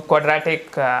to prove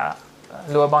quadratic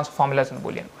lower bounds of formulas in the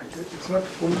Boolean. It's not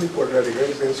fully quadratic, right?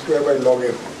 It's n squared by log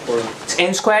n. It's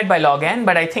n squared by log n,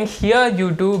 but I think here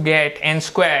you do get n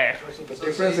squared. So the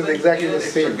difference is exactly the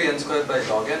same. It should be n squared by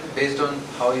log n based on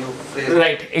how you phrase it.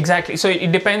 Right, exactly. So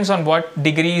it depends on what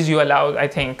degrees you allow, I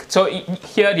think. So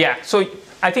here, yeah. So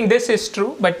I think this is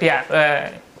true, but yeah,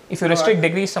 if you restrict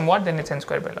degrees somewhat, then it's n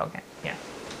squared by log n. Yeah.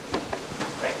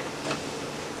 Right.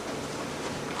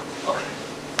 Okay.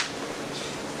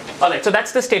 All right. So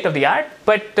that's the state of the art.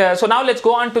 But so now let's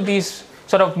go on to these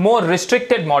sort of more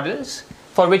restricted models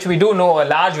for which we do know a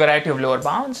large variety of lower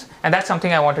bounds, and that's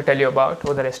something I want to tell you about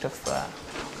over the rest of.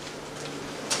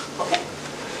 Okay.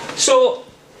 So,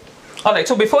 all right.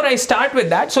 So before I start with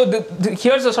that, so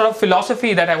here's the sort of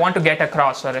philosophy that I want to get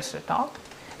across for the rest of the talk.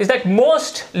 Is that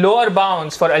most lower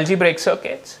bounds for algebraic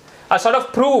circuits are sort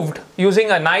of proved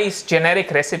using a nice generic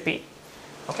recipe,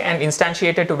 okay, and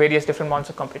instantiated to various different modes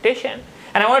of computation.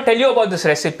 And I want to tell you about this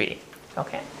recipe,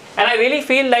 okay. And I really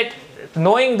feel that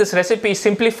knowing this recipe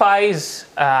simplifies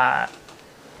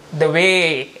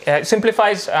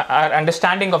simplifies our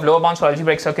understanding of lower bounds for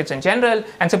algebraic circuits in general,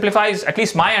 and simplifies at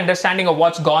least my understanding of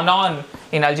what's gone on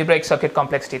in algebraic circuit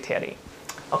complexity theory,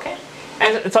 okay.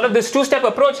 And sort of this two-step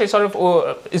approach is sort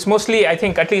of is mostly, I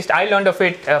think, at least I learned of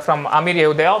it from Amir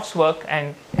Yehudaev's work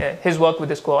and his work with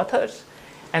his co-authors.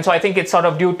 And so I think it's sort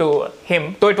of due to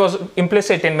him, though it was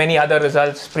implicit in many other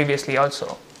results previously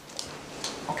also.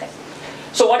 Okay.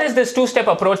 So what is this two-step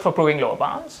approach for proving lower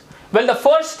bounds? Well, the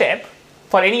first step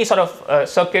for any sort of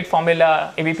circuit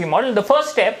formula ABP model, the first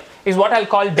step is what I'll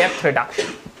call depth reduction.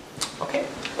 Okay.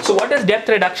 So what does depth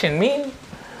reduction mean?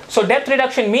 So depth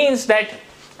reduction means that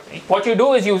what you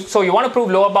do is you want to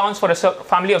prove lower bounds for a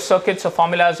family of circuits or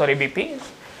formulas or ABPs.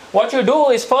 What you do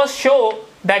is first show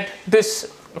that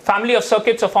this family of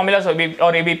circuits or formulas or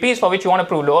ABPs for which you want to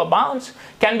prove lower bounds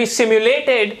can be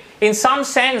simulated in some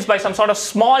sense by some sort of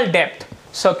small depth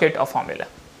circuit or formula.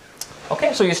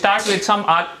 Okay, so you start with some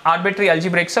arbitrary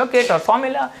algebraic circuit or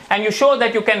formula, and you show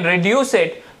that you can reduce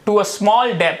it to a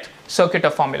small depth circuit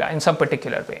or formula in some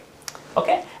particular way.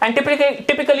 Okay, and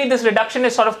typically this reduction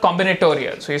is sort of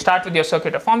combinatorial. So you start with your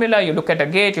circuit or formula, you look at a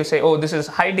gate, you say, oh, this is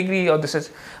high degree, or this is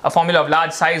a formula of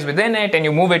large size within it, and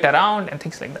you move it around and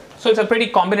things like that. So it's a pretty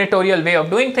combinatorial way of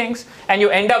doing things, and you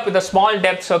end up with a small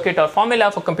depth circuit or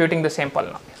formula for computing the same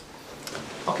polynomial.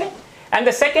 Okay, and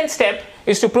the second step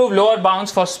is to prove lower bounds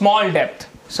for small depth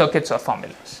circuits or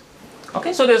formulas.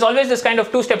 Okay, so there's always this kind of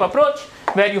two-step approach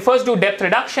where you first do depth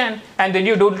reduction and then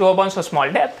you do lower bounds for small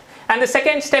depth. And the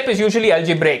second step is usually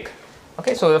algebraic.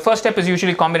 Okay, so the first step is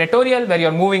usually combinatorial, where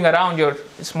you're moving around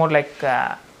it's more like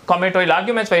combinatorial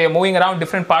arguments, where you're moving around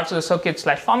different parts of the circuit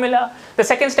 / formula. The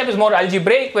second step is more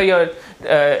algebraic, where you're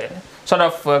sort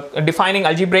of defining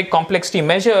algebraic complexity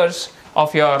measures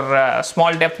of your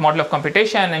small depth model of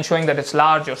computation and showing that it's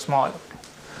large or small.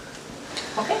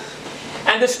 Okay,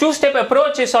 and this two-step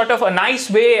approach is sort of a nice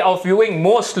way of viewing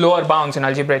most lower bounds in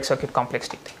algebraic circuit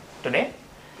complexity today.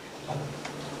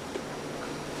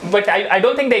 But I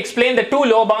don't think they explain the two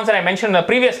lower bounds that I mentioned in the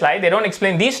previous slide. They don't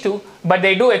explain these two, but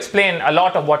they do explain a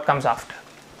lot of what comes after.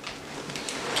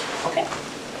 Okay.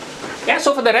 Yeah,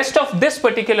 so for the rest of this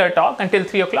particular talk until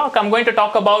 3 o'clock, I'm going to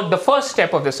talk about the first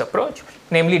step of this approach,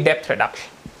 namely depth reduction.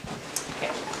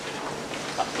 Okay.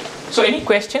 So any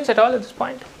questions at all at this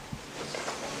point?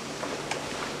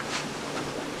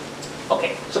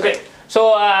 Okay, so great.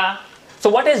 So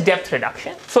what is depth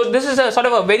reduction? So this is a sort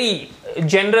of a very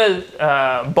general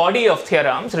body of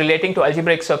theorems relating to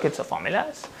algebraic circuits or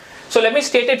formulas. So let me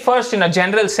state it first in a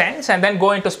general sense and then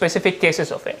go into specific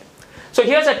cases of it. So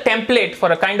here's a template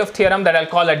for a kind of theorem that I'll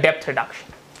call a depth reduction.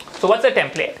 So what's the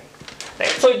template? Right?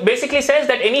 So it basically says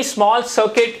that any small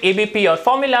circuit ABP or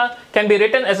formula can be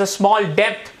written as a small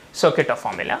depth circuit or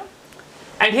formula.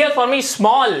 And here for me,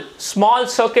 small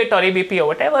circuit or ABP or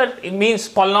whatever, it means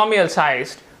polynomial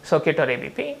sized circuit or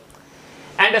ABP.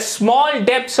 And a small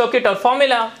depth circuit or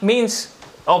formula means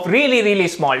of really, really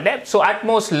small depth. So at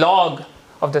most log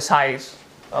of the size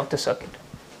of the circuit.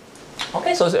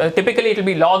 Okay, so typically it will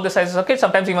be log the size of the circuit,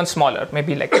 sometimes even smaller,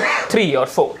 maybe like 3 or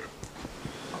 4.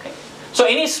 Okay, so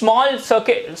any small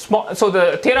circuit, so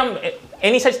the theorem,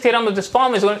 any such theorem of this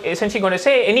form is essentially going to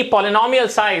say any polynomial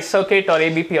size circuit or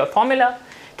ABP or formula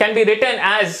can be written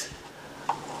as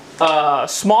a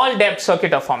small depth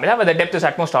circuit or formula where the depth is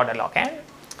at most order log n.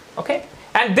 Okay,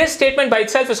 and this statement by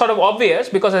itself is sort of obvious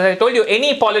because, as I told you,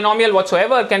 any polynomial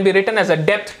whatsoever can be written as a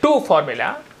depth 2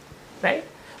 formula, right?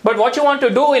 But what you want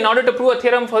to do in order to prove a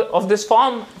theorem of this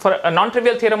form, for a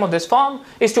non-trivial theorem of this form,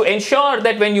 is to ensure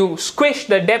that when you squish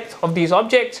the depth of these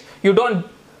objects, you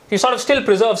sort of still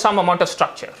preserve some amount of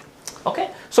structure. Okay,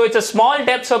 so it's a small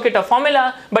depth circuit or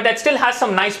formula, but that still has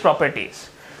some nice properties.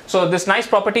 So this nice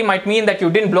property might mean that you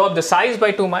didn't blow up the size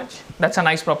by too much. That's a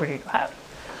nice property to have.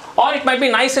 Or it might be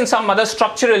nice in some other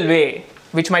structural way,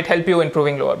 which might help you in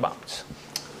proving lower bounds.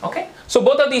 Okay, so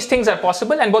both of these things are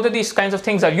possible, and both of these kinds of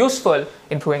things are useful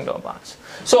in proving lower bounds.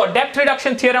 So a depth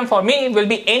reduction theorem for me will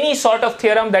be any sort of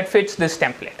theorem that fits this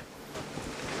template.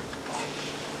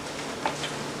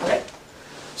 Okay,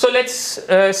 so let's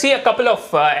see a couple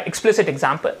of explicit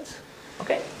examples.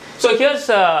 Okay, so here's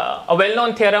a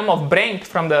well-known theorem of Brent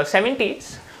from the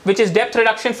 70s, which is depth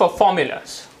reduction for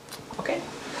formulas. Okay,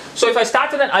 so if I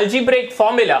start with an algebraic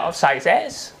formula of size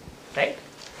S, right?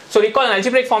 So recall an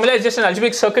algebraic formula is just an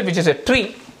algebraic circuit which is a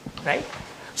tree, right?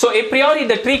 So a priori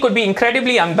the tree could be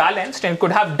incredibly unbalanced and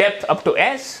could have depth up to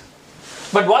S.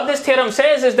 But what this theorem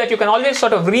says is that you can always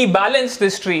sort of rebalance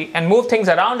this tree and move things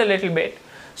around a little bit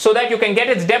so that you can get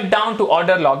its depth down to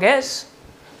order log S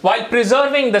while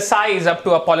preserving the size up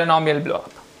to a polynomial blow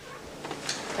up,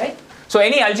 right? So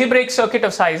any algebraic circuit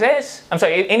of size S,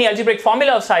 any algebraic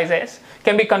formula of size S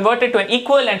can be converted to an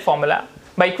equivalent formula.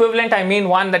 By equivalent, I mean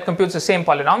one that computes the same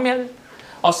polynomial,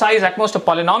 of size at most a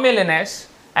polynomial in S,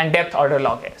 and depth order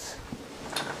log S.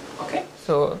 Okay,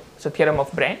 so it's a theorem of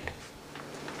Brent.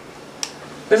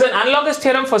 There's an analogous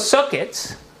theorem for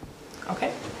circuits.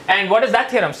 Okay, and what does that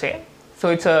theorem say?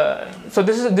 So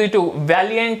this is due to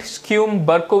Valiant, Scume,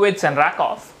 Berkowitz, and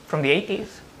Rakoff from the 80s.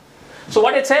 So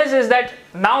what it says is that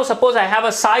now suppose I have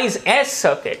a size S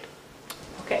circuit.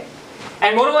 Okay.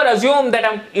 And moreover, assume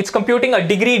that it's computing a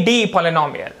degree D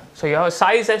polynomial. So you have a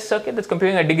size S circuit that's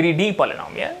computing a degree D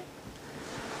polynomial.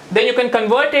 Then you can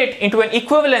convert it into an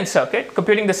equivalent circuit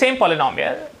computing the same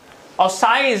polynomial of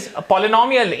size a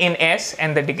polynomial in S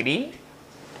and the degree,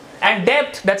 and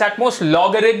depth that's at most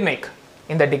logarithmic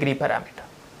in the degree parameter.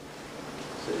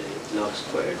 So log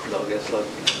squared, log S, log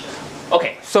D.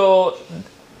 Okay, so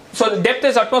the depth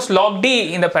is at most log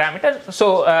D in the parameter.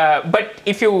 So, but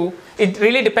it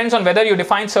really depends on whether you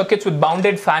define circuits with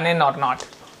bounded fan-in or not.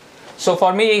 So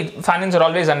for me, fan-ins are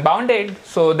always unbounded,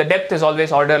 so the depth is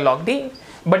always order log D.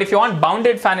 But if you want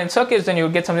bounded fan-in circuits, then you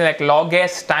get something like log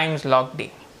S times log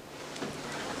D.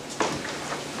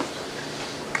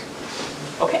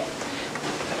 Okay.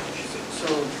 So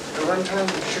the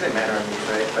runtime shouldn't matter on these,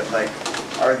 right? But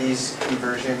like, are these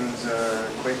conversions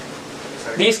quick?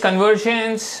 These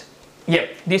conversions, yeah,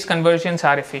 these conversions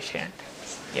are efficient.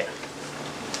 Yeah.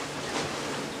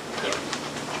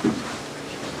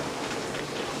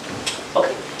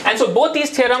 Okay, and so both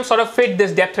these theorems sort of fit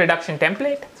this depth reduction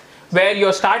template, where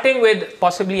you're starting with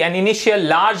possibly an initial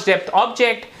large depth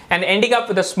object and ending up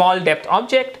with a small depth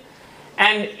object.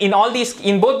 And in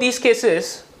both these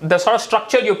cases, the sort of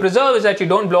structure you preserve is that you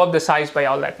don't blow up the size by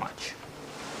all that much.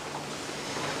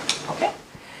 Okay.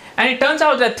 And it turns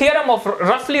out the theorem of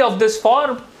roughly of this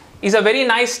form is a very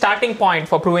nice starting point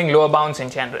for proving lower bounds in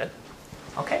general.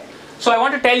 Okay. So I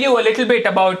want to tell you a little bit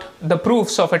about the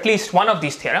proofs of at least one of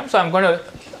these theorems. So I'm going to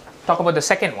talk about the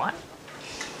second one.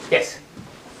 Yes?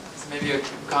 So maybe a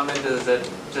comment is that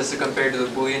just to compare to the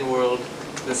Boolean world,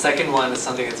 the second one is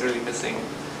something that's really missing.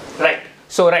 Right.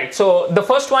 So the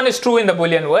first one is true in the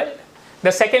Boolean world.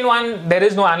 The second one, there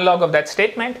is no analog of that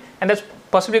statement, and that's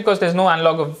possibly because there's no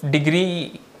analog of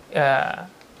degree, I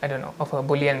don't know, of a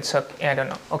Boolean circuit. I don't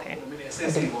know. Okay. Maybe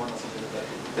SAC1 or something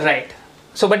like that. Right.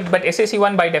 So, but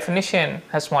SAC1 by definition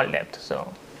has small depth.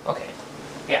 So, okay.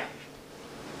 Yeah.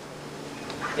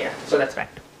 Yeah. So that's right.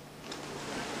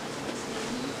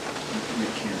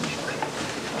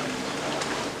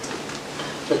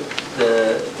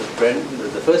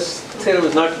 The first theorem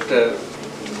is not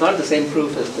the same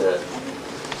proof as the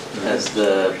as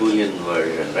the Boolean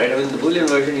version, right? I mean, the Boolean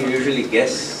version you usually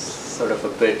guess sort of a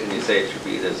bit and you say it should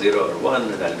be either 0 or 1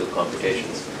 and I'll do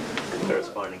computations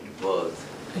corresponding to both.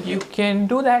 You can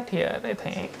do that here, I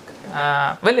think.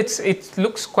 Well, it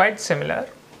looks quite similar.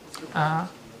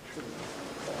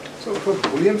 So for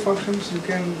Boolean functions, you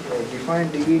can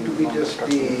define degree to be just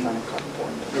the,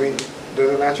 I mean,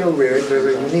 there's a natural way, right?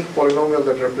 There's a unique polynomial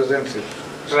that represents it.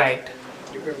 Right.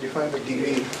 You can define the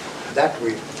degree that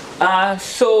way.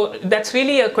 So that's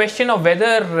really a question of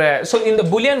whether, so in the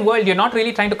Boolean world, you're not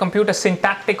really trying to compute a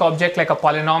syntactic object like a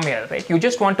polynomial, right? You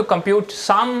just want to compute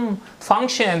some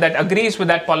function that agrees with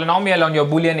that polynomial on your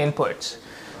Boolean inputs.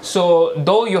 So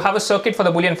though you have a circuit for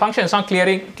the Boolean function, it's not clear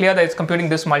that it's computing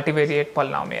this multivariate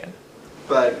polynomial.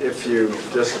 But if you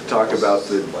just talk about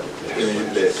the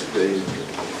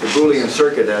Boolean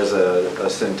circuit as a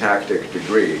syntactic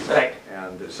degree, right?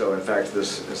 And so in fact this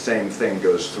same thing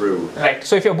goes through. Right.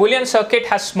 So if your Boolean circuit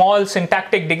has small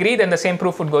syntactic degree, then the same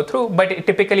proof would go through. But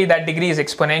typically that degree is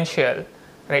exponential,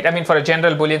 right? I mean, for a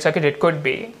general Boolean circuit, it could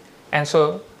be, and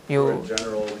so you. For a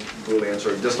general Boolean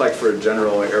circuit, just like for a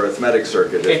general arithmetic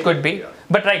circuit. It could be. Yeah.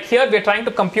 But right here, we're trying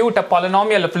to compute a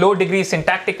polynomial of low degree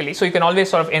syntactically, so you can always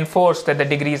sort of enforce that the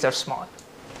degrees are small.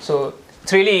 So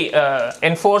it's really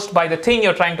enforced by the thing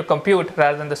you're trying to compute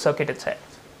rather than the circuit itself.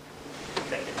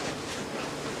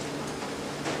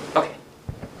 Okay.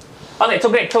 All right, so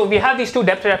great. So we have these two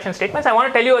depth reduction statements. I want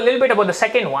to tell you a little bit about the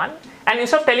second one. And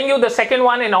instead of telling you the second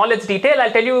one in all its detail,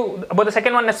 I'll tell you about the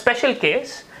second one in a special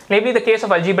case, namely the case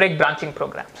of algebraic branching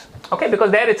programs. Okay,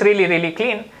 because there it's really, really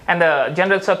clean, and the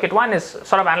general circuit one is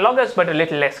sort of analogous but a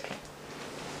little less clean.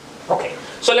 Okay,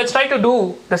 so let's try to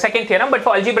do the second theorem, but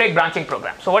for algebraic branching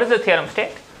program. So what does the theorem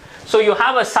state? So you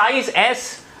have a size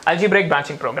S algebraic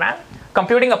branching program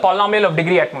computing a polynomial of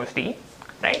degree at most d,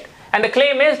 right? And the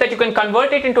claim is that you can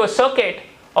convert it into a circuit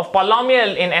of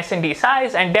polynomial in S and D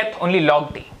size and depth only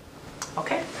log d.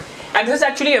 Okay, and this is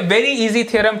actually a very easy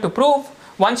theorem to prove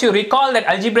once you recall that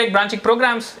algebraic branching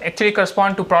programs actually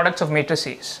correspond to products of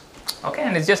matrices. Okay,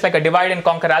 and it's just like a divide and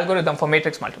conquer algorithm for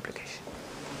matrix multiplication.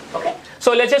 Okay,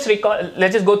 so let's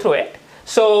just go through it.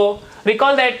 So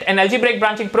recall that an algebraic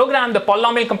branching program, the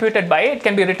polynomial computed by it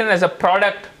can be written as a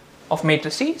product of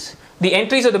matrices. The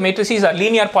entries of the matrices are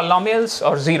linear polynomials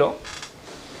or 0.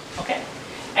 Okay,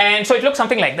 and so it looks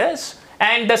something like this.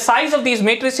 And the size of these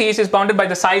matrices is bounded by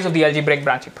the size of the algebraic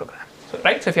branching program. So,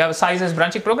 right, so if you have a size S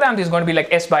branching program, this is going to be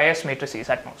like S by S matrices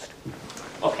at most.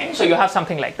 Okay, so you have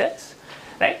something like this,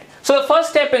 right? So the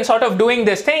first step in sort of doing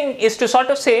this thing is to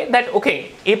sort of say that,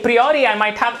 okay, a priori I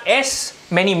might have S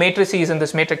many matrices in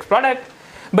this matrix product,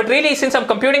 but really since I'm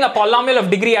computing a polynomial of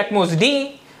degree at most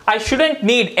d, I shouldn't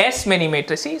need S many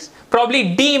matrices,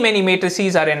 probably D many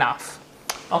matrices are enough.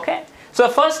 Okay, so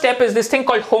the first step is this thing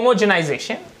called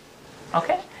homogenization.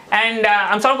 Okay, and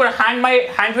I'm sort of going to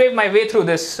hand wave my way through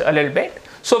this a little bit.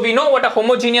 So we know what a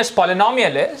homogeneous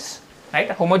polynomial is, right?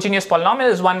 A homogeneous polynomial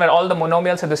is one where all the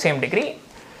monomials have the same degree.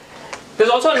 There's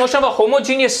also a notion of a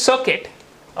homogeneous circuit,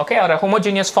 okay, or a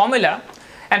homogeneous formula.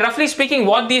 And roughly speaking,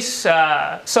 what these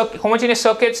homogeneous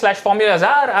circuits / formulas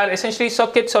are essentially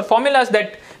circuits or formulas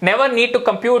that never need to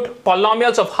compute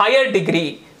polynomials of higher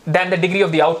degree than the degree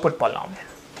of the output polynomial.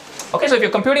 Okay, so if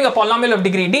you're computing a polynomial of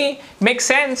degree d, makes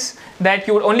sense that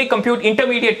you would only compute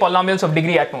intermediate polynomials of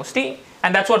degree at most d,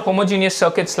 and that's what homogeneous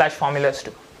circuits / formulas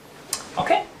do.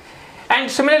 Okay,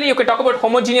 and similarly you could talk about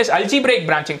homogeneous algebraic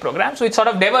branching programs, which sort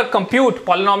of never compute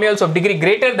polynomials of degree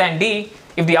greater than d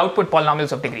if the output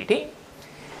polynomials of degree d.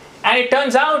 And it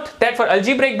turns out that for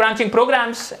algebraic branching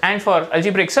programs and for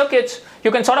algebraic circuits, you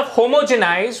can sort of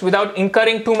homogenize without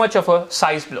incurring too much of a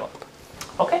size blow up.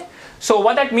 Okay. So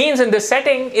what that means in this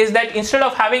setting is that instead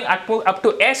of having up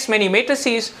to S many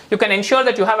matrices, you can ensure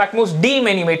that you have at most D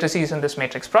many matrices in this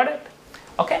matrix product.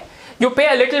 Okay, you pay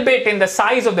a little bit in the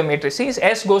size of the matrices.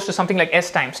 S goes to something like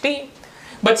S times D.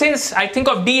 But since I think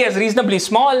of D as reasonably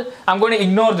small, I'm going to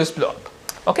ignore this blow up.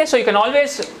 Okay, so you can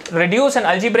always reduce an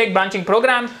algebraic branching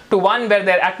program to one where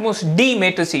there are at most D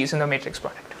matrices in the matrix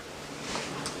product.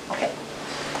 Okay,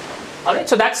 all right,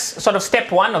 so that's sort of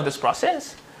step one of this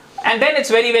process. And then it's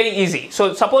very, very easy.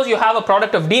 So suppose you have a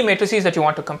product of D matrices that you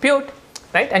want to compute,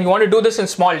 right? And you want to do this in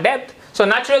small depth. So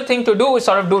natural thing to do is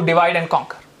sort of do divide and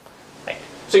conquer, right?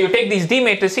 So you take these D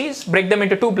matrices, break them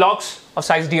into two blocks of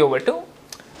size D over 2,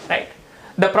 right?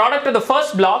 The product of the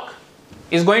first block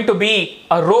is going to be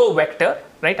a row vector,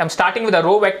 right? I'm starting with a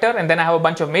row vector and then I have a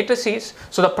bunch of matrices.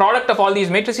 So the product of all these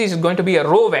matrices is going to be a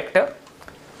row vector,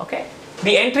 okay?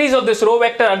 The entries of this row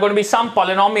vector are going to be some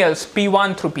polynomials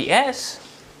P1 through Ps,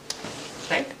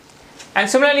 right? And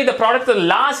similarly, the product of the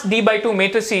last d by 2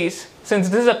 matrices, since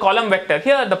this is a column vector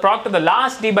here, the product of the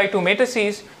last d by 2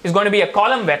 matrices is going to be a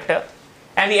column vector.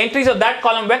 And the entries of that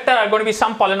column vector are going to be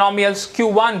some polynomials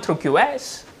q1 through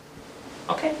qs.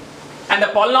 Okay? And the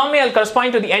polynomial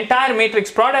corresponding to the entire matrix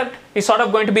product is sort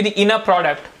of going to be the inner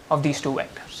product of these two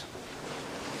vectors.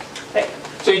 Right?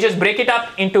 So you just break it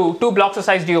up into two blocks of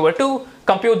size d over 2,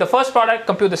 compute the first product,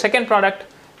 compute the second product,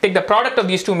 take the product of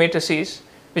these two matrices,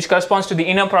 which corresponds to the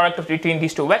inner product between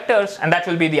these two vectors, and that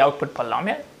will be the output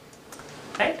polynomial.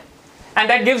 Right? And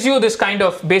that gives you this kind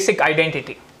of basic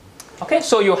identity. Okay,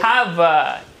 so you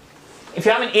have, if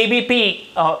you have an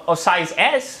ABP of size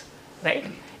S, right,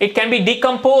 it can be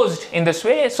decomposed in this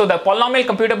way. So the polynomial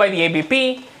computed by the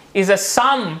ABP is a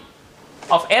sum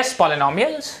of S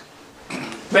polynomials,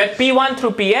 where P1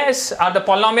 through PS are the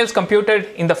polynomials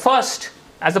computed in the first,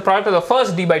 as the product of the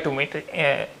first d by 2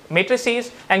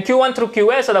 matrices, and Q1 through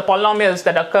QS are the polynomials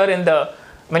that occur in the,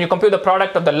 when you compute the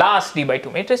product of the last d by 2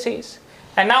 matrices.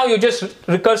 And now you just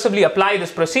recursively apply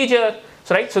this procedure.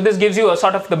 So, right, so this gives you a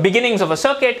sort of the beginnings of a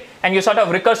circuit, and you sort of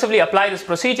recursively apply this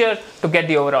procedure to get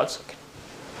the overall circuit.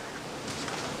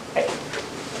 Okay.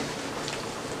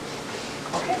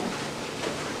 Okay.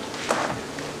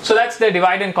 So that's the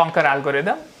divide and conquer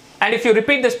algorithm. And if you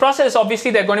repeat this process,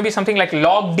 obviously there are going to be something like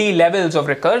log d levels of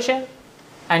recursion,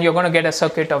 and you're going to get a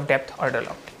circuit of depth order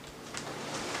log d.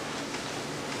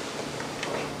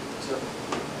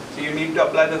 So you need to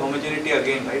apply the homogeneity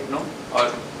again, right? No?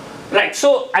 Or right.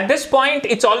 So at this point,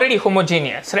 it's already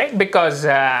homogeneous, right? Because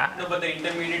no, but the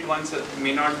intermediate ones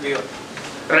may not be.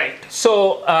 Right.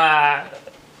 So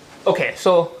okay.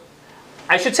 So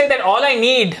I should say that all I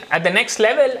need at the next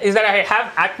level is that I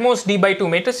have at most d by 2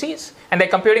 matrices, and they're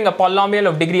computing a polynomial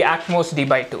of degree at most d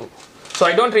by 2. So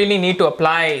I don't really need to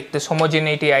apply this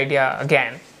homogeneity idea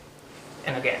again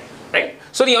and again, right?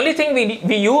 So the only thing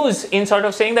we use in sort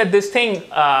of saying that this thing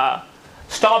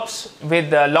stops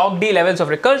with log d levels of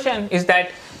recursion is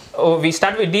that we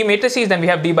start with d matrices, then we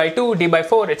have d by 2, d by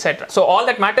 4, etc. So all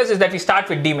that matters is that we start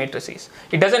with d matrices.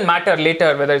 It doesn't matter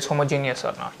later whether it's homogeneous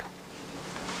or not.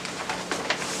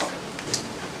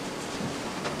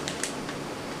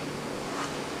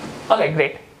 Okay,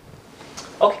 great.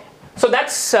 Okay, so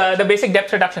that's the basic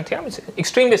depth reduction theorem. It's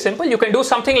extremely simple. You can do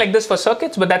something like this for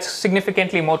circuits, but that's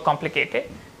significantly more complicated.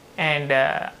 And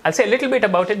I'll say a little bit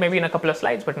about it, maybe in a couple of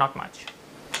slides, but not much.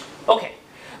 Okay,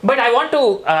 but I want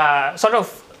to sort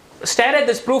of stare at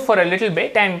this proof for a little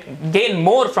bit and gain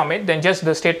more from it than just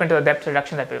the statement of the depth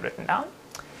reduction that we've written down.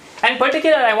 And in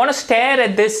particular, I want to stare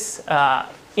at this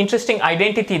interesting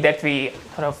identity that we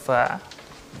sort of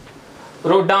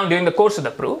wrote down during the course of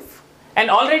the proof. And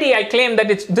already I claim that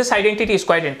this identity is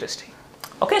quite interesting.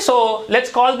 Okay, so let's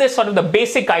call this sort of the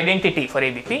basic identity for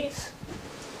ABPs.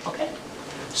 Okay,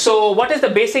 so what is the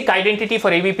basic identity for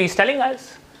ABPs telling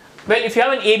us? Well, if you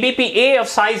have an ABP A of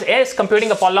size S computing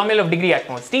a polynomial of degree at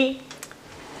most d,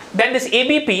 then this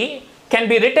ABP can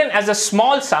be written as a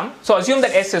small sum. So assume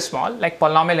that S is small, like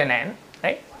polynomial in n,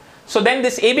 right? So then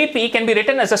this ABP can be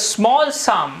written as a small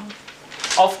sum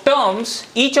of terms,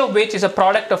 each of which is a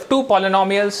product of two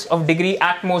polynomials of degree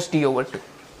at most d over 2.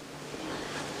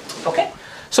 Okay,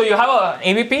 so you have an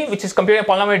ABP which is computing a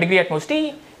polynomial degree at most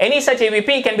d. Any such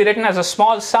ABP can be written as a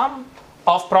small sum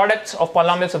of products of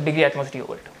polynomials of degree at most d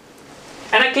over 2.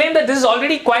 And I claim that this is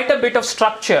already quite a bit of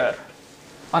structure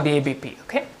on the ABP.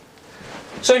 Okay,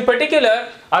 so in particular,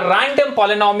 a random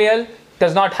polynomial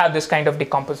does not have this kind of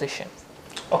decomposition.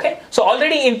 Okay, so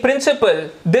already in principle,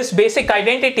 this basic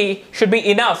identity should be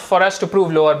enough for us to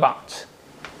prove lower bounds.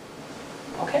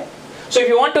 Okay, so if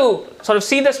you want to sort of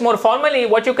see this more formally,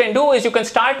 what you can do is you can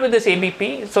start with this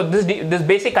ABP, so this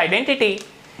basic identity,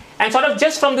 and sort of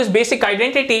just from this basic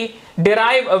identity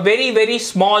derive a very, very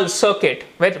small circuit,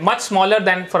 much smaller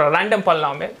than for a random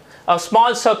polynomial, a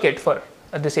small circuit for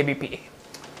this ABP.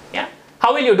 Yeah,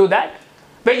 how will you do that?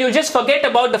 Well, you just forget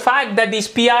about the fact that these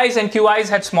PIs and QIs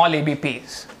had small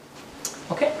ABPs.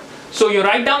 Okay, so you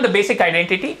write down the basic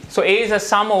identity. So A is a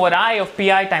sum over I of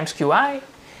PI times QI.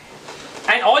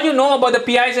 And all you know about the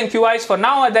PIs and QIs for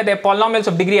now are that they're polynomials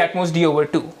of degree at most d over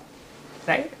 2.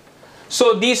 Right?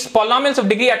 So these polynomials of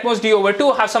degree at most d over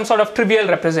 2 have some sort of trivial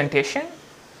representation.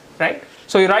 Right?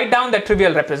 So you write down that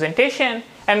trivial representation,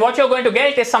 and what you're going to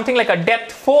get is something like a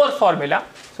depth 4 formula.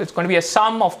 So it's going to be a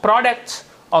sum of products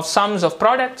of sums of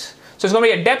products. So it's going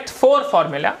to be a depth 4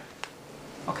 formula.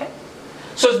 Okay,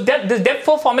 so this depth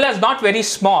 4 formula is not very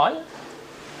small,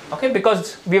 okay,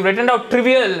 because we've written out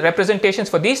trivial representations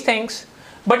for these things,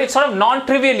 but it's sort of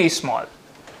non-trivially small,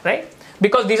 right?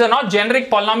 Because these are not generic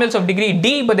polynomials of degree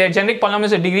d, but they're generic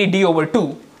polynomials of degree d over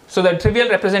 2. So the trivial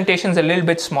representation is a little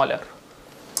bit smaller.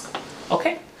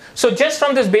 Okay? So just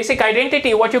from this basic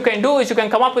identity, what you can do is you can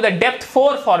come up with a depth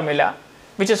 4 formula,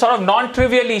 which is sort of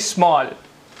non-trivially small.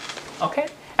 Okay?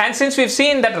 And since we've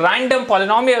seen that random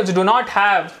polynomials do not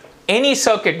have any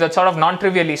circuit that's sort of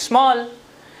non-trivially small,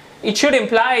 it should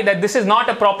imply that this is not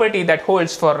a property that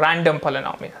holds for random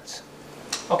polynomials.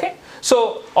 Okay?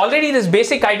 So already this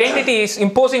basic identity is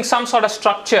imposing some sort of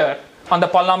structure on the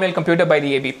polynomial computer by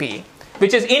the ABP,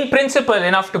 which is in principle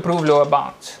enough to prove lower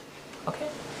bounds. Okay?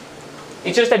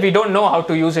 It's just that we don't know how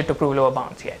to use it to prove lower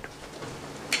bounds yet.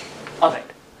 Alright.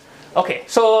 Okay,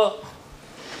 so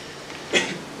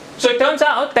it turns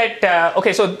out that,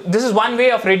 okay, so this is one way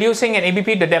of reducing an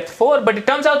ABP to depth 4, but it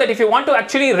turns out that if you want to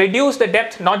actually reduce the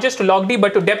depth not just to log d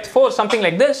but to depth 4, something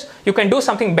like this, you can do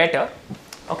something better,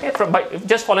 okay, by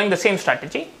just following the same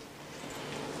strategy,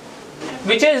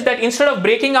 which is that instead of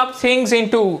breaking up things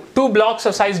into 2 blocks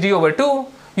of size d over 2,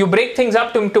 you break things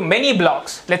up into many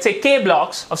blocks, let's say k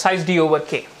blocks of size d over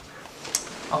k.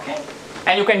 Okay?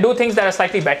 And you can do things that are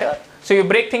slightly better. So you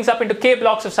break things up into k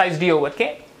blocks of size d over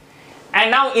k.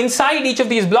 And now inside each of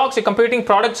these blocks, you're computing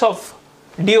products of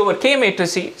d over k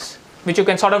matrices, which you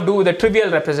can sort of do with a trivial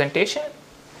representation.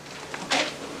 Okay?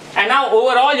 And now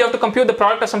overall, you have to compute the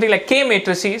product of something like k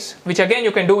matrices, which again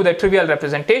you can do with a trivial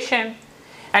representation.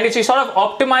 And if you sort of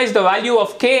optimize the value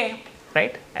of k,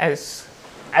 right, as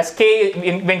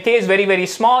k, when k is very, very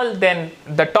small, then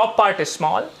the top part is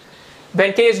small.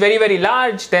 When k is very, very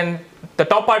large, then the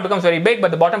top part becomes very big,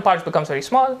 but the bottom part becomes very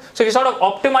small. So if you sort of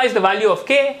optimize the value of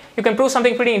k, you can prove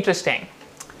something pretty interesting.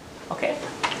 Okay?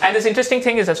 And this interesting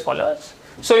thing is as follows.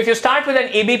 So if you start with an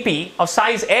ABP of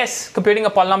size s computing a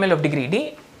polynomial of degree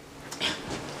d,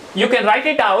 you can write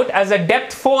it out as a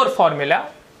depth 4 formula.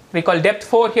 We call depth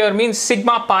 4 here means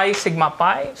sigma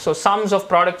pi, so sums of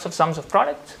products of sums of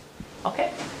products.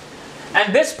 Okay?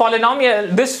 And this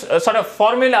polynomial, this sort of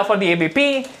formula for the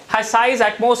ABP has size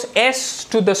at most s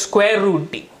to the square root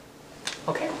d.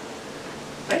 Okay?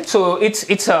 Right? So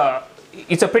it's a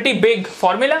pretty big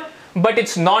formula, but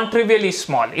it's non-trivially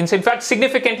small. It's in fact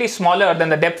significantly smaller than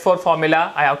the depth 4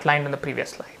 formula I outlined in the previous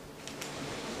slide.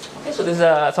 Okay, so this is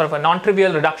a sort of a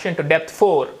non-trivial reduction to depth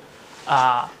 4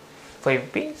 for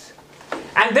ABPs.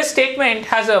 And this statement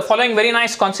has a following very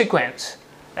nice consequence,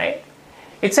 right?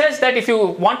 It says that if you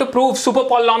want to prove super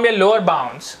polynomial lower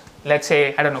bounds, let's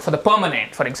say, I don't know, for the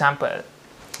permanent, for example,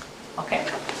 okay?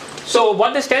 So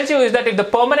what this tells you is that if the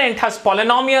permanent has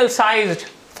polynomial sized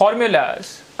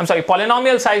formulas,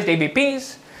 polynomial sized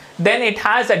ABPs, then it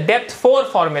has a depth 4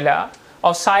 formula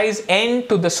of size n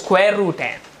to the square root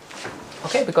n,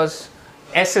 okay? Because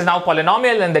s is now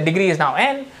polynomial and the degree is now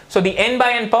n. So the n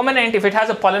by n permanent, if it has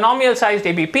a polynomial sized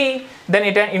ABP, then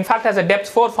it in fact has a depth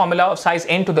 4 formula of size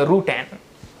n to the root n.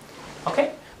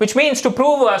 Okay? Which means to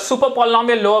prove a super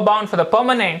polynomial lower bound for the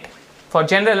permanent, for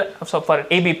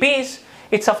ABPs,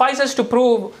 it suffices to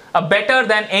prove a better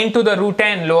than n to the root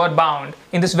n lower bound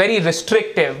in this very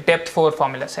restrictive depth 4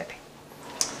 formula setting.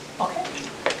 Okay?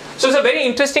 So it's a very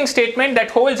interesting statement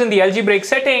that holds in the algebraic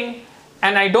setting,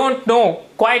 and I don't know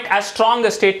quite as strong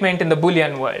a statement in the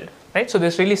Boolean world. Right? So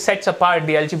this really sets apart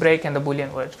the algebraic and the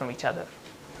Boolean worlds from each other.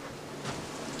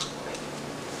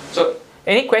 So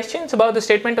any questions about the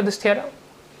statement of this theorem?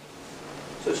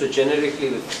 So generically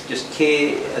with just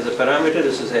k as a parameter,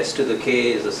 this is s to the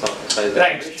k is the size.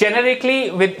 Right.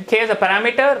 Generically with k as a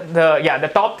parameter,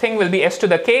 the top thing will be s to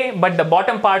the k, but the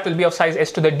bottom part will be of size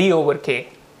s to the d over k.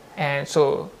 And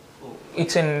so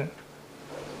it's in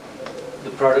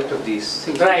the product of these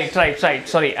things. Right.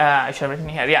 Sorry, I should have written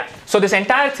here. Yeah. So this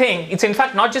entire thing, it's in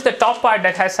fact not just the top part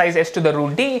that has size s to the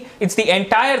root d, it's the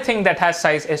entire thing that has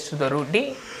size s to the root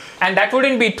d. And that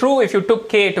wouldn't be true if you took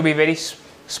k to be very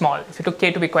small. If you took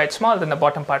k to be quite small, then the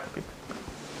bottom part would be.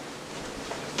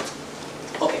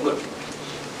 Okay, good.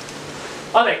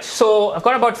 Alright, so I've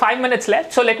got about 5 minutes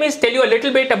left. So let me tell you a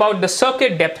little bit about the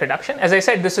circuit depth reduction. As I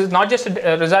said, this is not just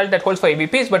a result that holds for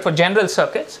ABPs, but for general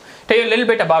circuits. Tell you a little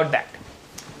bit about that.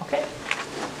 Okay.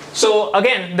 So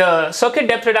again, the circuit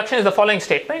depth reduction is the following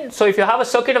statement. So if you have a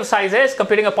circuit of size s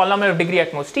computing a polynomial of degree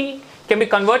at most t, can be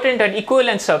converted into an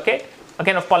equivalent circuit,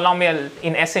 again of polynomial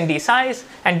in s and d size,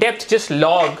 and depth just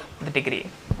log the degree.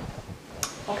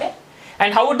 Okay.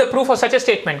 And how would the proof of such a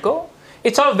statement go?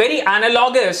 It's sort of very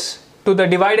analogous to the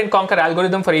divide and conquer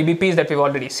algorithm for ABPs that we've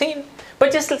already seen,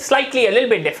 but just slightly a little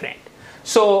bit different.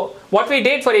 So what we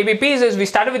did for ABPs is we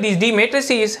started with these D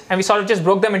matrices and we sort of just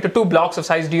broke them into 2 blocks of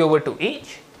size D over 2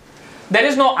 each. There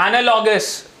is no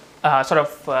analogous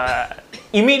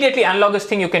immediately analogous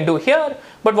thing you can do here,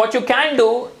 but what you can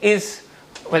do is,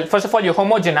 well, first of all you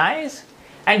homogenize,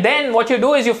 and then what you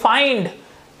do is you find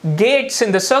gates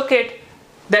in the circuit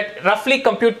that roughly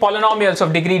compute polynomials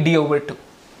of degree d over 2.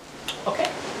 Okay.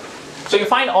 So you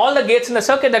find all the gates in the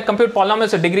circuit that compute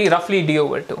polynomials of degree roughly d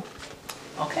over 2.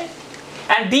 Okay.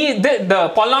 And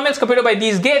the polynomials computed by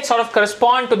these gates sort of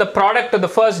correspond to the product of the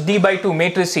first d by 2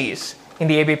 matrices in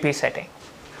the ABP setting.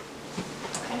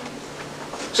 Okay.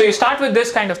 So you start with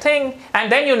this kind of thing,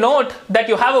 and then you note that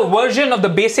you have a version of the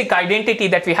basic identity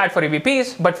that we had for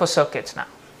ABPs, but for circuits now,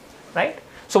 right?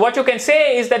 So what you can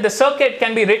say is that the circuit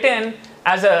can be written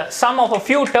as a sum of a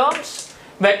few terms,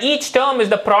 where each term is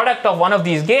the product of one of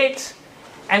these gates,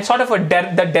 and sort of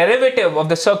the derivative of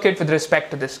the circuit with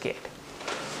respect to this gate.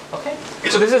 Okay.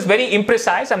 So this is very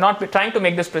imprecise. I'm not trying to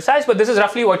make this precise, but this is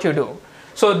roughly what you do.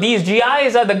 So these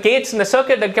GIs are the gates in the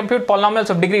circuit that compute polynomials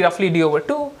of degree roughly d over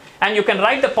 2, and you can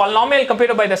write the polynomial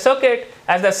computed by the circuit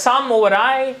as the sum over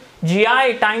I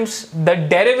GI times the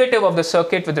derivative of the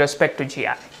circuit with respect to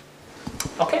GI.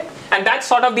 Okay, and that's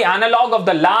sort of the analog of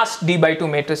the last d by 2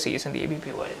 matrices in the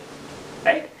ABP world,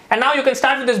 right? And now you can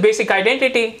start with this basic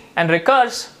identity and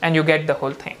recurse, and you get the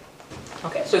whole thing.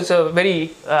 Okay, so it's a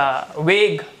very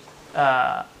vague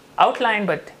outline,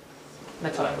 but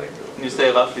that's all I'm going to do. When you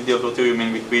say roughly d over 2, you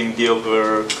mean between d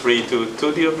over 3 to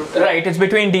 2d over 3? Right, it's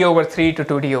between d over 3 to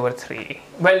 2d over 3.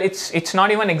 Well, it's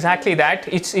not even exactly that.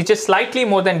 It's just slightly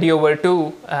more than d over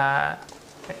 2. Yeah,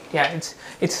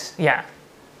 yeah.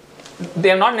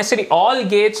 They are not necessarily all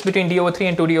gates between d over 3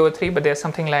 and 2d over 3, but there's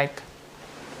something like,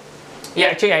 yeah,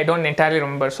 actually I don't entirely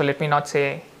remember, so let me not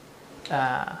say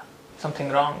something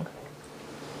wrong.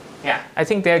 Yeah, I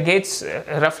think there are gates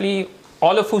roughly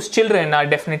all of whose children are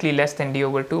definitely less than d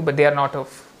over 2, but they are not of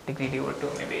degree d over 2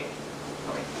 maybe.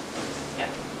 Okay. Yeah.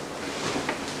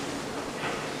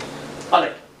 All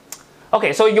right.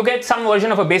 Okay, so you get some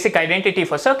version of a basic identity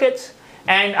for circuits.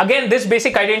 And again, this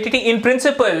basic identity in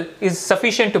principle is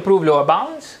sufficient to prove lower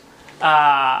bounds,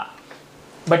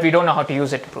 but we don't know how to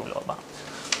use it to prove lower bounds.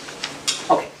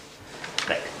 Okay,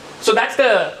 right. So that's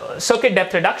the circuit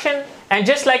depth reduction. And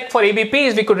just like for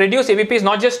ABPs, we could reduce ABPs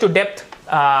not just to depth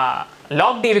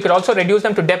log d, we could also reduce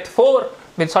them to depth 4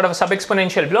 with sort of a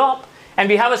sub-exponential blow-up. And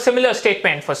we have a similar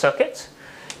statement for circuits.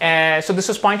 So this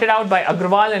was pointed out by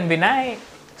Agrawal and Vinay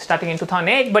starting in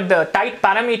 2008, but the tight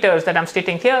parameters that I'm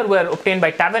stating here were obtained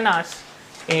by Tavenas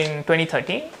in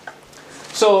 2013.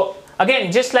 So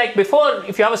again, just like before,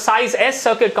 if you have a size S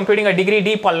circuit computing a degree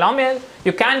d polynomial,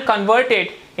 you can convert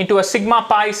it into a sigma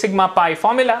pi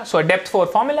formula, so a depth 4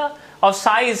 formula of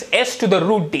size S to the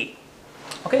root d.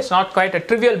 Okay, it's not quite a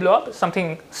trivial blow-up,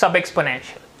 something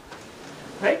sub-exponential,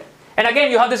 right? And again,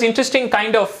 you have this interesting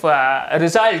kind of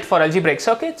result for algebraic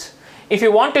circuits. If you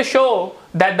want to show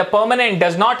that the permanent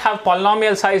does not have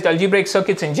polynomial sized algebraic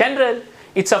circuits in general,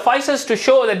 it suffices to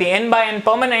show that the n by n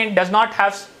permanent does not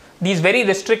have these very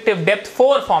restrictive depth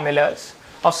 4 formulas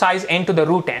of size n to the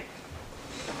root n.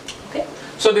 Okay.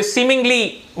 So this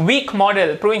seemingly weak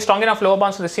model, proving strong enough lower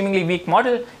bounds for the seemingly weak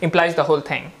model, implies the whole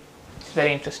thing. It's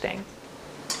very interesting.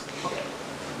 Okay.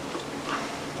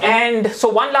 And so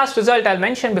one last result I'll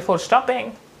mention before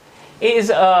stopping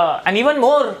is an even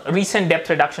more recent depth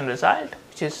reduction result,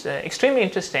 which is extremely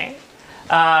interesting.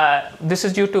 This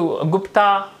is due to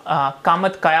Gupta,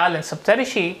 Kamath, Kayal, and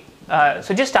Saptarishi.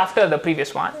 So just after the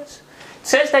previous ones, it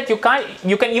says that you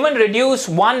can even reduce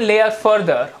one layer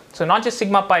further. So not just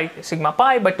sigma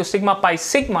pi, but to sigma pi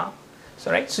sigma. So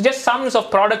right, so just sums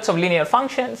of products of linear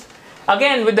functions,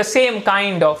 again with the same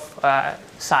kind of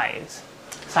size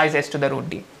S to the root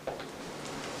d.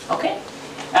 Okay.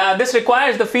 This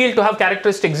requires the field to have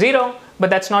characteristic 0, but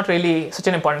that's not really such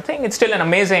an important thing. It's still an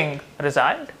amazing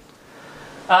result.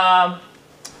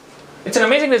 It's an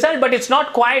amazing result, but it's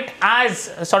not quite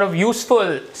as sort of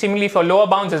useful seemingly for lower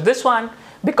bounds as this one,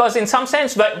 because in some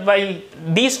sense, while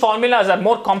these formulas are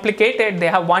more complicated, they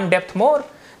have one depth more,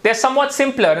 they're somewhat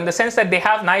simpler in the sense that they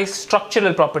have nice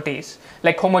structural properties,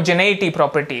 like homogeneity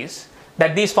properties,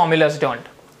 that these formulas don't.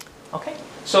 Okay.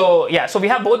 So yeah, so we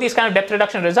have both these kind of depth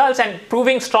reduction results, and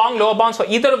proving strong lower bounds for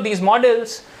either of these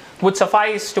models would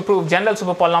suffice to prove general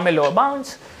superpolynomial lower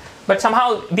bounds. But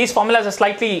somehow these formulas are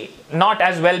slightly not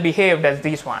as well behaved as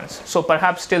these ones. So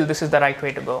perhaps still this is the right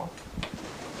way to go.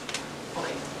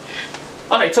 Okay.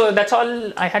 All right, so that's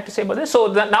all I had to say about this. So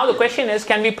now the question is,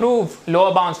 can we prove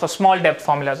lower bounds for small depth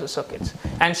formulas of circuits?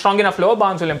 And strong enough lower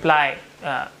bounds will imply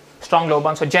strong lower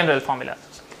bounds for general formulas.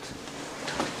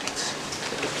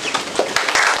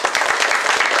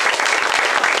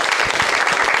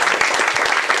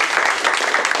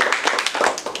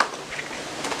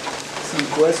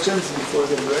 Questions before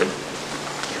the break?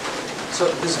 So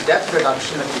this depth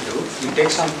reduction that you do, you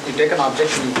take an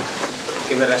object and you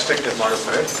give a restricted model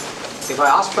for it. If I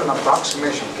ask for an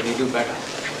approximation, can you do better?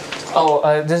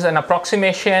 This is an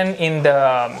approximation in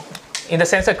the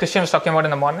sense that Christian was talking about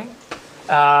in the morning.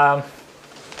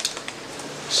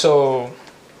 So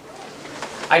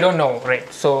I don't know,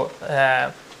 right? So,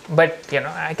 but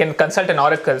I can consult an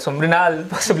oracle. So Mrinal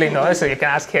possibly knows, so you can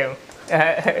ask him. So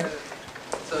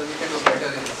you can do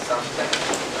better in some time.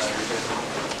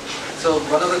 So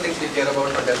one of the things we care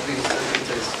about for depth research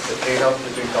is the trade-off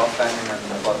between top panning and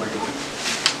conformity.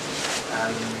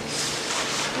 And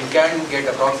you can get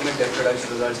approximate depth reduction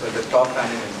results where the top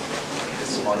panning is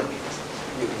smaller.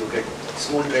 You get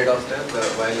smooth trade-offs there,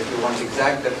 while if you want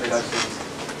exact depth reductions,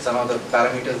 some of the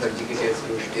parameters that GKT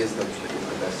excludes is the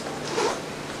best.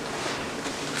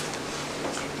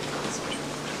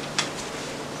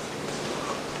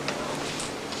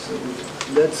 So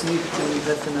let's meet in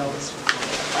half an hour.